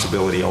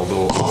possibility,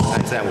 although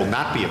that will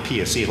not be a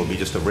PSE, it'll be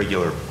just a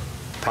regular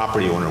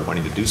property owner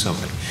wanting to do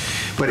something.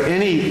 But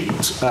any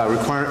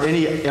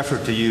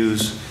effort to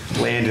use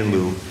land in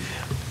lieu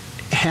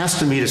has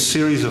to meet a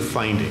series of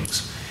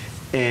findings.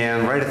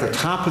 And right at the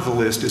top of the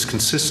list is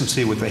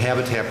consistency with the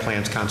habitat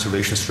plans,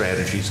 conservation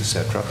strategies, et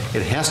cetera.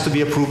 It has to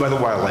be approved by the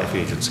wildlife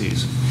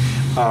agencies.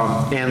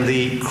 And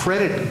the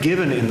credit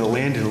given in the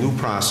land in lieu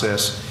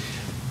process,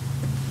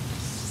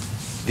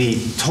 the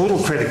total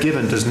credit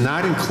given does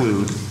not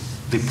include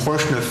the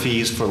portion of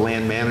fees for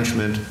land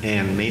management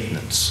and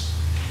maintenance.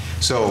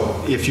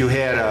 So if you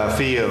had a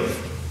fee of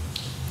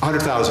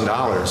 $100,000,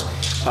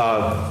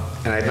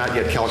 and I have not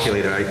yet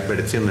calculated, but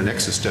it's in the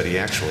Nexus study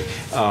actually,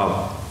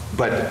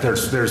 but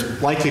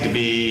there's likely to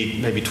be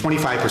maybe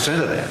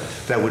 25% of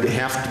that would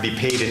have to be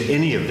paid in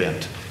any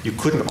event. You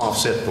couldn't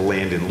offset the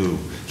land in lieu,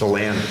 the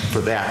land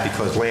for that,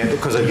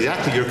 because of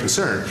exactly your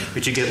concern,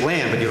 but you get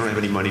land, but you don't have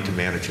any money to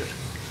manage it.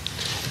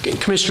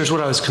 Commissioners,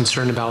 what I was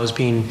concerned about was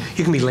you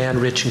can be land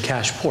rich and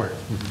cash poor.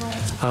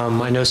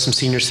 I know some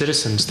senior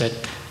citizens that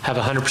have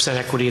 100%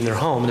 equity in their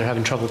home and they're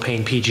having trouble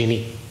paying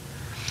PG&E.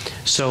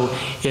 So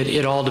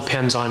it all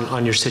depends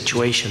on your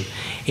situation.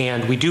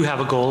 And we do have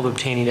a goal of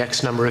obtaining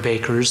X number of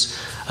acres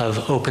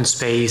of open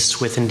space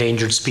with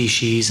endangered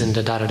species and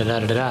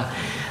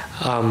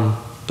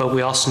but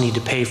we also need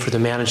to pay for the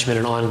management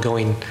and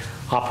ongoing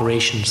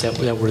operations that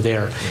were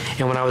there.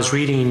 And when I was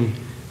reading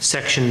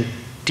section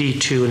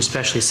D2 and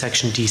especially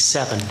section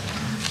D7,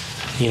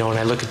 you know, and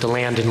I look at the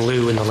land in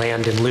lieu and the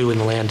land in lieu and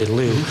the land in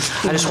lieu,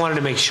 I just wanted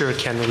to make sure,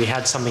 Ken, that we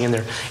had something in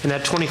there. And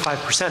that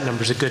 25%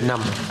 number is a good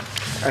number.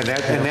 And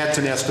that's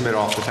an estimate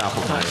off the top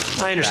of my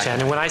head. I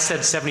understand. And when I said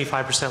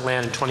 75%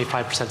 land and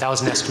 25%, that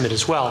was an estimate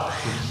as well.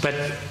 But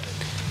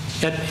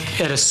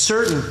at a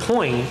certain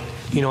point,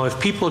 you know, if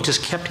people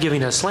just kept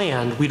giving us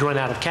land, we'd run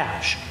out of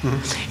cash.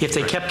 If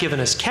they kept giving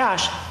us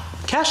cash,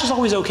 cash is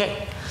always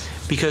okay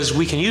because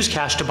we can use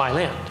cash to buy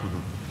land.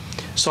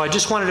 So I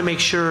just wanted to make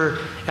sure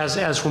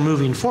as we're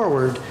moving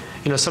forward,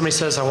 you know, somebody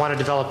says, I want to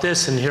develop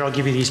this and here I'll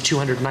give you these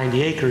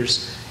 290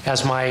 acres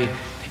as my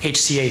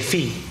HCA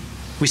fee.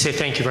 We say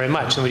thank you very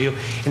much, and we do.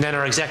 And then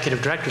our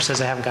executive director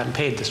says I haven't gotten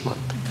paid this month.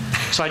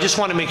 So I just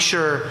want to make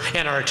sure,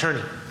 and our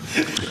attorney.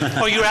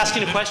 Oh, you were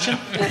asking a question?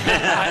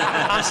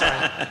 I'm sorry.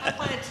 I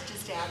wanted to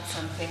just add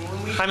something.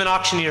 I'm an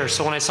auctioneer,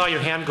 so when I saw your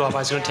hand go up, I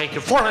was going to take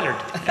your 400.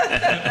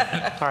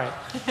 All right.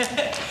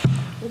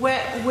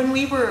 When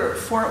we were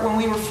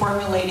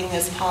formulating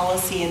this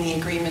policy and the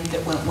agreement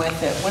that went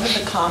with it, one of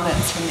the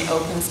comments from the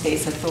Open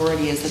Space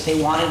Authority is that they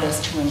wanted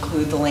us to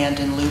include the land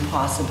in lieu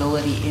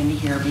possibility in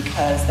here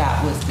because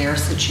that was their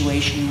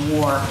situation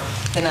more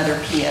than other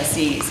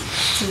PSEs.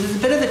 So there's a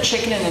bit of a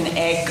chicken and an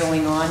egg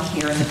going on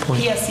here, and the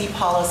PSE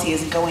policy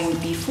is going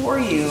before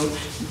you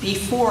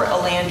before a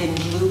land in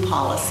lieu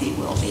policy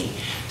will be.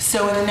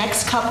 So in the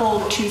next couple,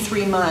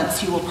 2-3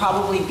 months, you will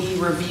probably be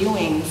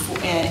reviewing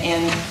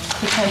and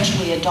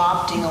potentially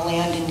adopting a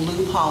land in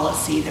lieu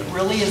policy that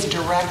really is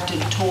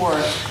directed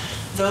toward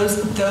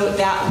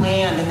that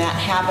land and that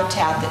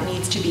habitat that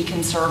needs to be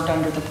conserved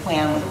under the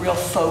plan with a real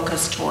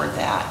focus toward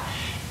that.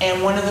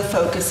 And one of the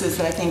focuses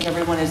that I think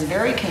everyone is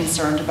very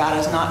concerned about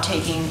is not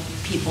taking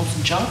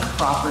people's junk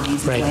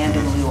properties as land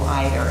in lieu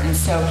either. And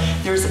so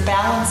there's a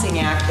balancing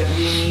act that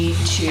we need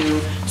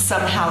to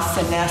somehow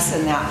finesse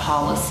in that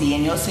policy.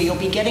 And so you'll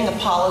be getting a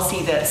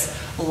policy that's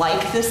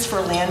like this for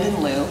land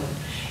in lieu,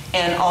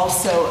 and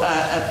also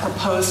a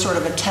proposed sort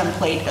of a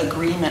template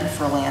agreement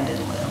for land in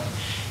lieu,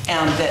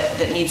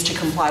 that needs to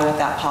comply with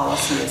that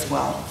policy as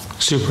well.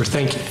 Super,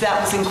 thank you. That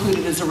was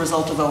included as a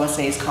result of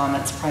OSA's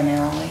comments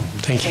primarily.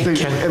 Thank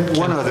you. And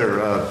one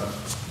other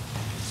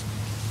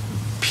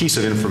piece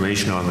of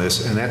information on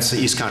this, and that's the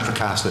East Contra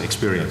Costa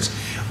experience,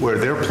 where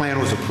their plan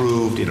was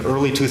approved in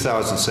early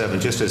 2007,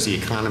 just as the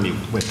economy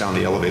went down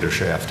the elevator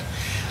shaft.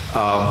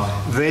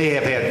 They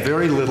have had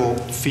very little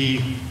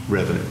fee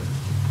revenue,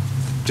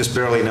 just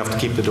barely enough to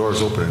keep the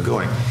doors open and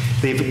going.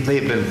 They've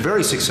been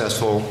very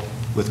successful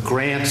with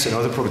grants and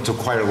other programs to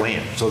acquire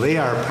land. So they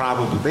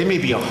may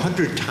be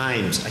 100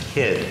 times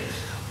ahead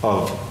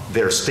of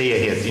their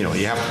stay ahead. You know,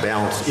 you have to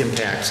balance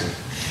impacts, and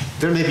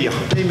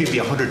they may be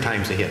 100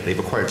 times ahead. They've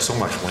acquired so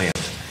much land.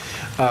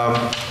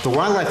 The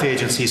wildlife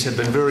agencies have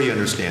been very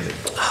understanding,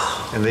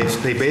 and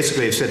they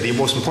basically have said the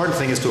most important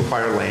thing is to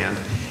acquire land,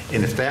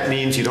 and if that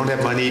means you don't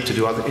have money to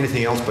do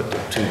anything else but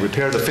to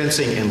repair the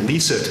fencing and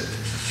lease it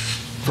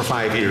for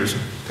 5 years,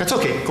 that's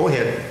okay, go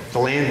ahead. The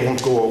land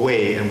won't go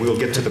away, and we'll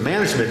get to the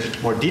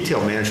management, more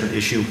detailed management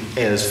issue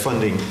as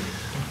funding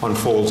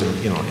unfolds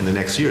in the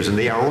next years. And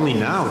they are only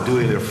now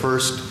doing their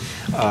first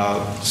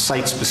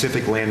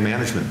site-specific land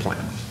management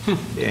plan.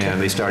 And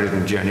they started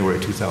in January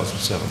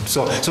 2007.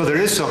 So there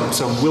is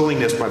some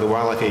willingness by the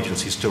wildlife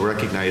agencies to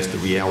recognize the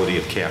reality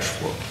of cash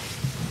flow.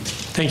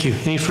 Thank you.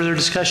 Any further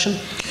discussion?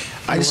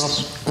 I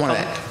just want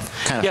to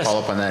kind of follow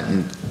up on that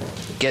and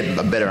get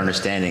a better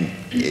understanding.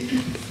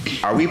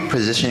 Are we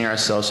positioning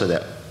ourselves so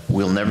that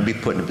we'll never be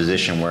put in a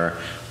position where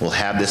we'll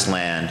have this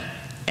land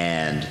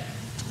and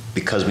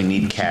because we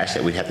need cash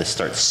that we'd have to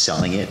start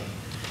selling it?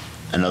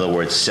 In other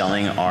words,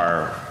 selling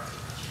our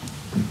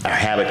our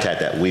habitat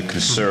that we've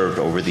conserved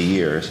over the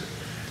years,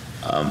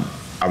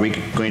 are we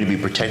going to be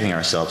protecting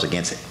ourselves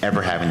against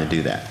ever having to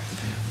do that?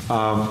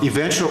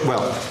 Eventually,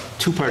 well,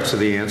 two parts of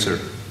the answer.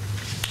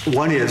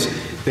 One is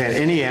that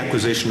any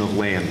acquisition of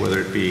land,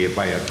 whether it be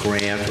by a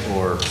grant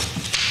or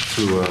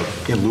through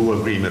a in lieu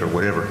agreement or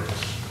whatever,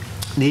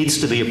 needs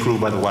to be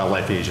approved by the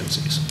wildlife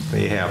agencies.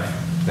 They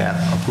have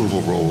that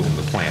approval role in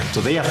the plan.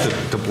 So they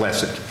have to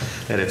bless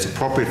it, that it's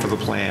appropriate for the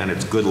plan,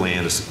 it's good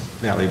land, it's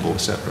valuable,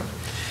 etc.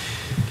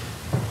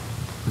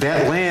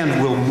 That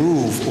land will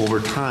move over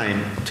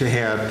time to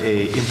have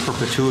a in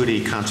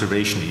perpetuity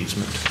conservation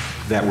easement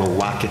that will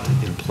lock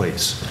it in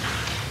place.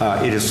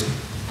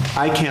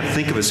 I can't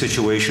think of a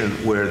situation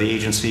where the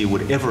agency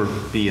would ever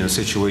be in a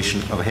situation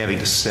of having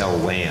to sell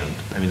land.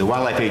 I mean, the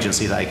wildlife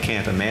agencies, I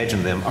can't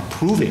imagine them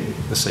approving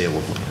the sale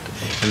of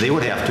land, and they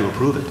would have to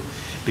approve it.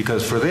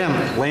 Because for them,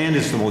 land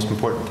is the most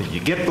important thing. You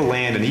get the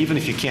land, and even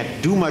if you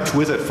can't do much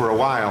with it for a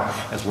while,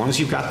 as long as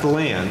you've got the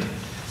land,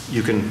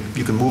 you can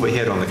move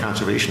ahead on the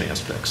conservation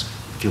aspects.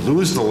 If you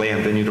lose the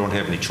land, then you don't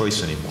have any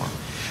choice anymore.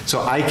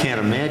 So I can't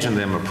imagine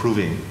them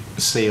approving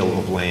the sale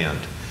of land.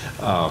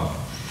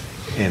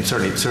 And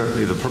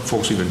certainly the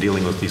folks we've been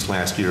dealing with these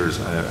last years,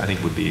 I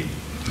think would be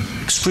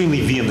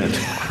extremely vehement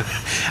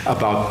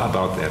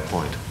about that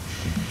point.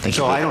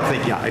 So I don't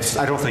think,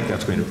 I don't think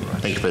that's going to be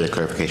much. Thank you for the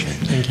clarification.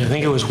 Thank you. I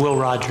think it was Will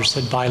Rogers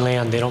said, buy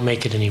land, they don't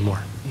make it anymore.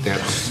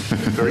 That's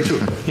very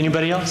true.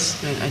 Anybody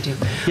else? I do.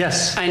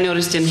 Yes. I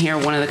noticed in here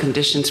one of the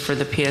conditions for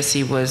the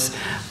PSC was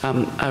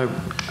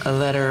a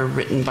letter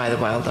written by the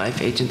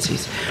wildlife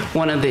agencies.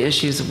 One of the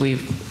issues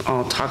we've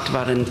all talked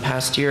about in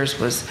past years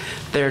was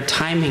their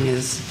timing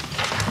is,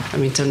 I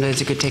mean,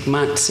 sometimes it could take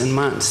months and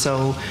months.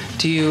 So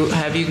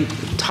have you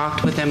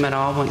talked with them at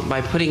all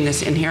by putting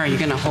this in here? Are you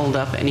going to hold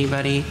up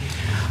anybody?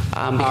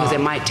 Because it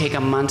might take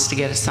a month to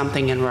get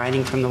something in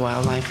writing from the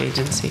wildlife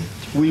agency.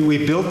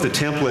 We built the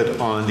template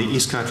on the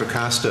East Contra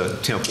Costa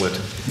template,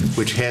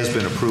 which has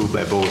been approved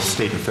by both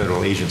state and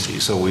federal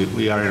agencies. So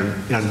we are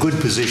in a good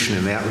position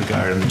in that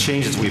regard, and the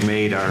changes we've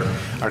made are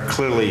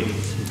clearly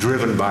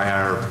driven by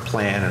our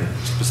plan and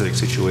specific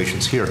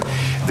situations here.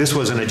 This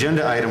was an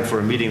agenda item for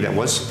a meeting that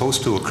was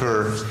supposed to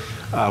occur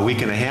a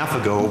week and a half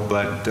ago,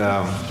 but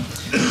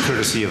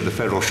courtesy of the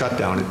federal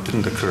shutdown, it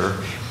didn't occur.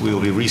 We will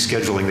be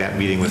rescheduling that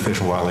meeting with Fish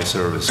and Wildlife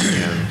Service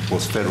and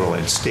both federal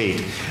and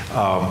state.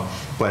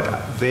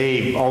 But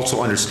they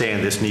also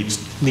understand this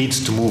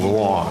needs to move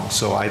along.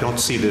 So I don't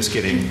see this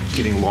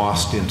getting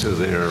lost into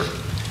their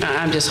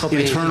I'm just hoping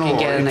you can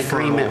get an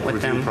agreement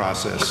with them.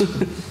 Process.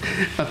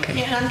 Okay.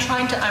 Yeah, and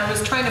I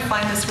was trying to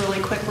find this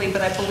really quickly,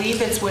 but I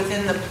believe it's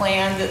within the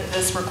plan that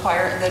it's a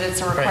requirement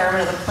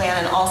of the plan,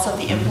 and also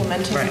the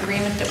implementing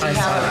agreement that we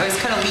have. I was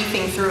kind of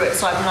leafing through it,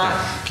 so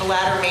the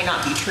latter may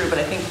not be true, but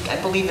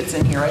I believe it's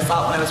in here. I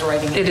saw it when I was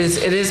writing it. It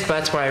is,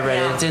 that's where I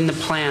read it. It's in the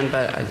plan,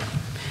 but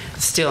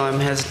still I'm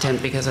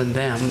hesitant because of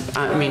them.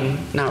 I mean,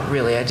 not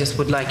really. I just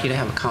would like you to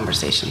have a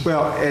conversation.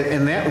 Well,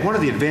 and that one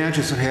of the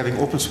advantages of having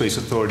Open Space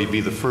Authority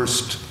be the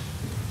first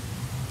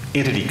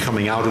entity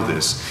coming out of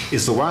this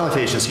is the wildlife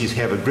agencies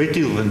have a great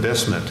deal of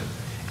investment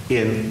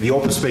in the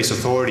Open Space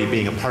Authority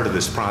being a part of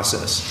this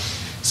process.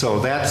 So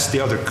that's the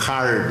other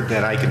card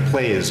that I can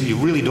play is you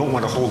really don't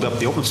want to hold up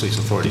the Open Space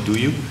Authority, do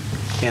you?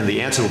 And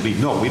the answer will be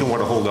no, we don't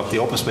want to hold up the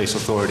Open Space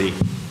Authority.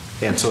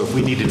 And so if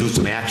we need to do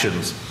some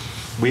actions,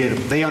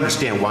 they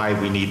understand why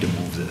we need to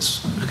move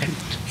this.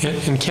 Okay.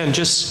 And Ken,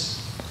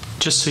 just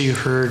so you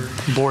heard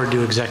board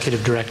to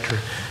executive director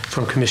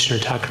from Commissioner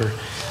Tucker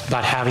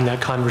about having that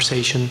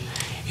conversation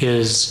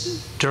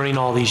is during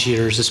all these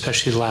years,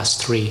 especially the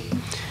last 3,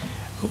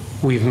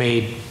 we've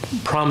made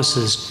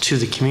promises to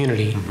the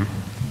community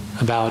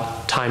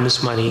about time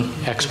is money,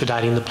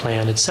 expediting the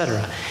plan, et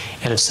cetera.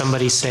 And if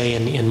somebody, say,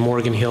 in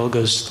Morgan Hill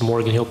goes to the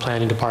Morgan Hill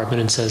Planning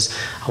Department and says,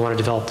 I want to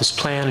develop this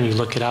plan, and you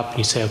look it up and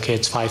you say, okay,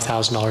 it's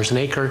 $5,000 an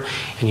acre,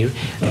 and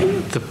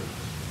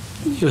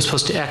it was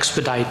supposed to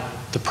expedite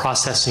the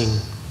processing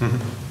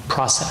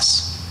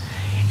process.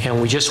 And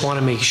we just want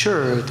to make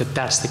sure that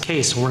that's the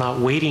case. We're not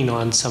waiting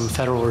on some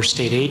federal or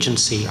state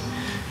agency,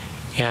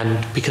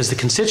 and because the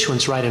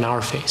constituents right in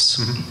our face,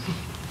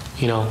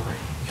 you know.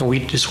 And we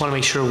just want to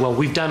make sure, well,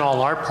 we've done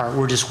all our part,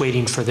 we're just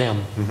waiting for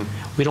them.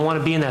 We don't want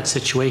to be in that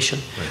situation.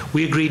 Right.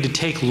 We agreed to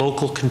take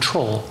local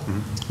control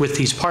with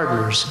these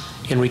partners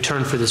in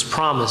return for this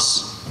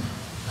promise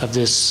of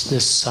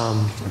these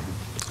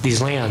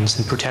lands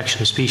and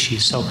protection of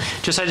species. So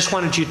I just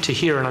wanted you to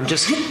hear, and I'm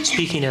just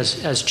speaking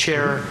as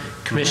chair,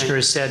 commissioner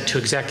has said to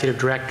executive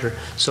director,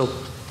 so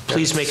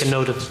please make a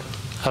note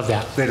of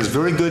that. That is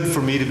very good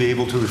for me to be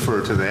able to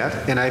refer to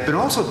that. And I've been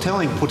also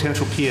telling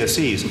potential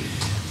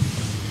PSCs,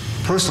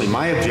 personally,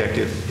 my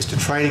objective is to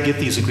try to get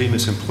these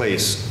agreements in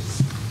place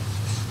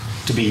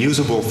to be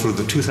usable through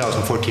the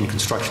 2014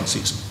 construction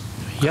season.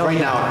 Yeah, right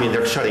now, I mean,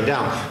 they're shutting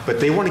down,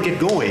 but they want to get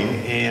going,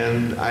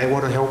 and I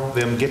want to help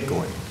them get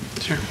going.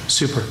 Sure.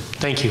 Super.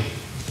 Thank you.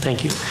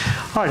 Thank you.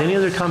 All right, any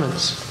other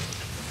comments?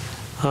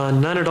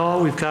 None at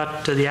all. We've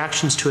got the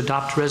actions to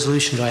adopt a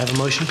resolution. Do I have a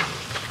motion?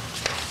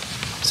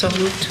 So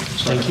moved.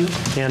 Thank you.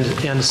 And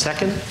a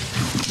second?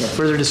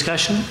 Further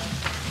discussion?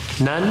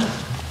 None?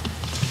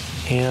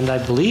 And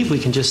I believe we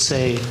can just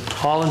say,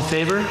 all in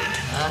favor?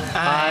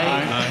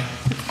 Aye.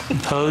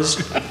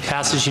 Opposed?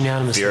 Passes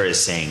unanimously. Vera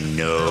is saying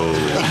no.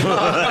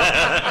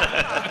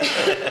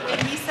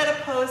 When he said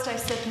opposed, I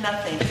said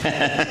nothing.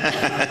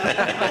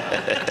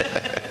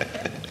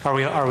 Are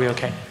we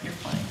okay? You're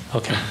fine.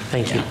 Okay,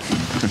 thank you.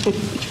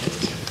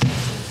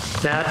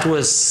 That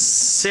was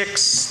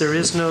 6. There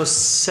is no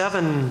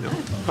 7.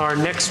 Our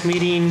next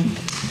meeting,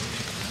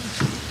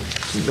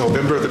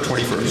 November the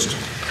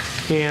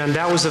 21st. and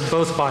that was of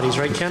both bodies,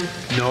 right, Ken?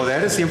 No,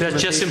 that is the implementation.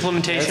 That's just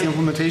implementation? That's the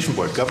implementation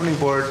board. Governing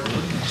board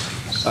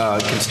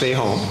can stay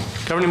home.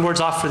 Governing board's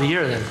off for the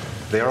year then?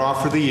 They're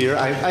off for the year.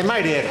 I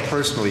might add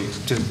personally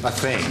to a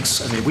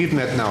thanks. I mean, we've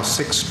met now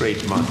 6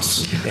 straight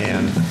months,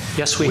 and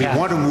Yes, we have.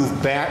 want to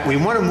move back. We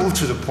want to move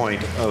to the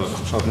point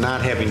of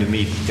not having to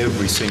meet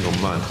every single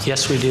month.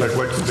 Yes, we do. But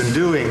what we've been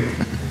doing,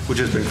 which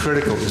has been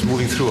critical, is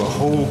moving through a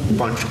whole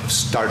bunch of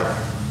startup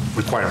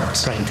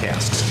requirements and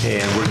tasks,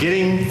 and we're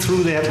getting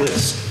through that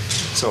list.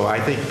 So I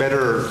think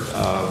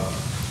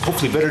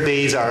hopefully better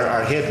days are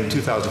ahead in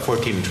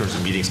 2014 in terms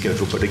of meeting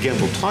schedule. But again,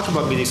 we'll talk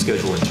about meeting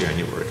schedule in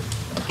January.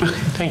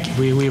 Thank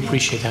you. We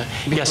appreciate that.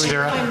 Yes, If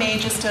Vera? I may,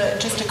 just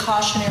a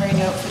cautionary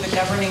note for the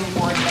governing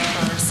board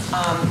members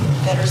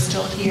that are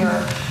still here.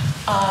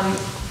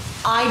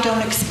 I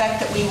don't expect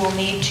that we will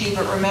need to,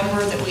 but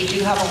remember that we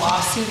do have a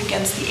lawsuit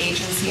against the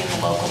agency and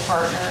the local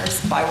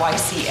partners by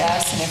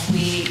YCS, and if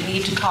we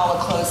need to call a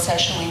closed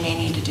session, we may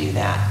need to do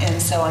that.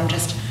 And so I'm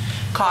just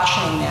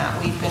cautioning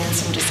that. We've been in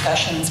some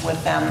discussions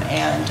with them,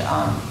 and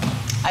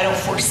I don't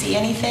foresee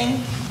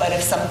anything, but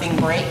if something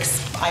breaks,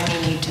 I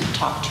may need to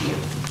talk to you.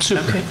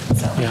 Super. Okay.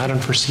 Yeah, I don't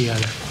foresee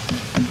either.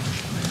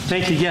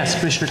 Thank you. Yes,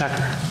 Commissioner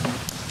Tucker.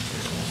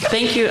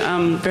 Thank you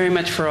very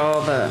much for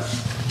all the,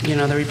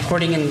 the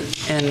reporting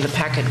and the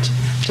package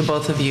to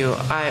both of you.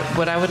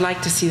 What I would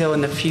like to see though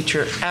in the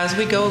future, as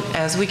we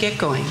get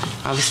going,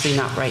 obviously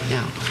not right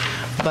now,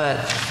 but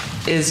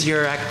is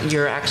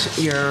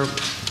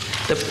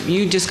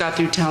you just got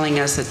through telling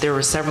us that there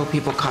were several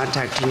people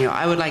contacting you.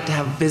 I would like to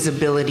have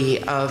visibility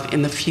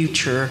in the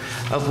future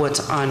of what's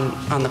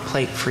on the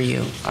plate for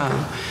you.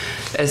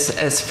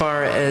 As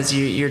far as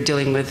you're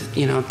dealing with,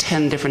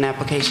 10 different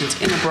applications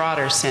in a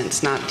broader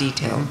sense, not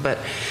detailed, but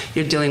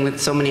you're dealing with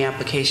so many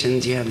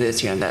applications, you have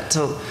this, you have that.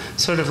 So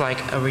sort of like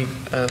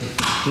a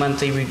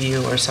monthly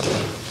review or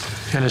something.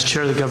 And as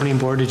chair of the governing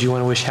board, did you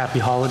want to wish happy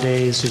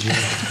holidays? Did you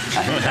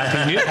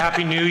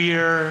happy New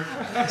Year?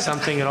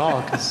 Something at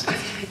all? 'Cause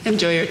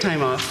enjoy your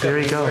time off. There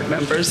you go,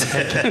 members.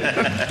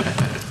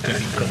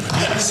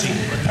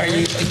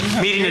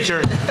 Meeting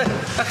adjourned.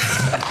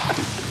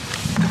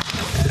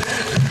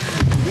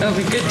 It'll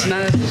be good to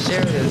not have to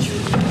share this.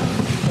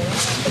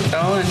 It's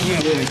all on you.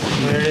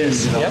 There it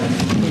is. Yep.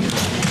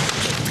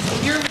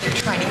 You're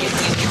trying to get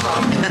me in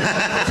trouble.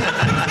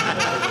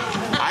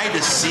 I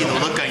just see the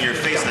look on your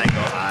face and I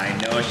go, I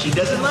know she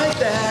doesn't like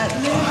that.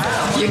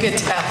 You could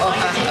tell.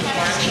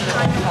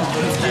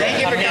 Thank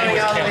you for coming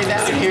all the way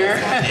down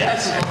here.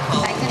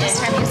 I can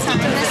just have you sign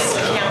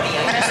this.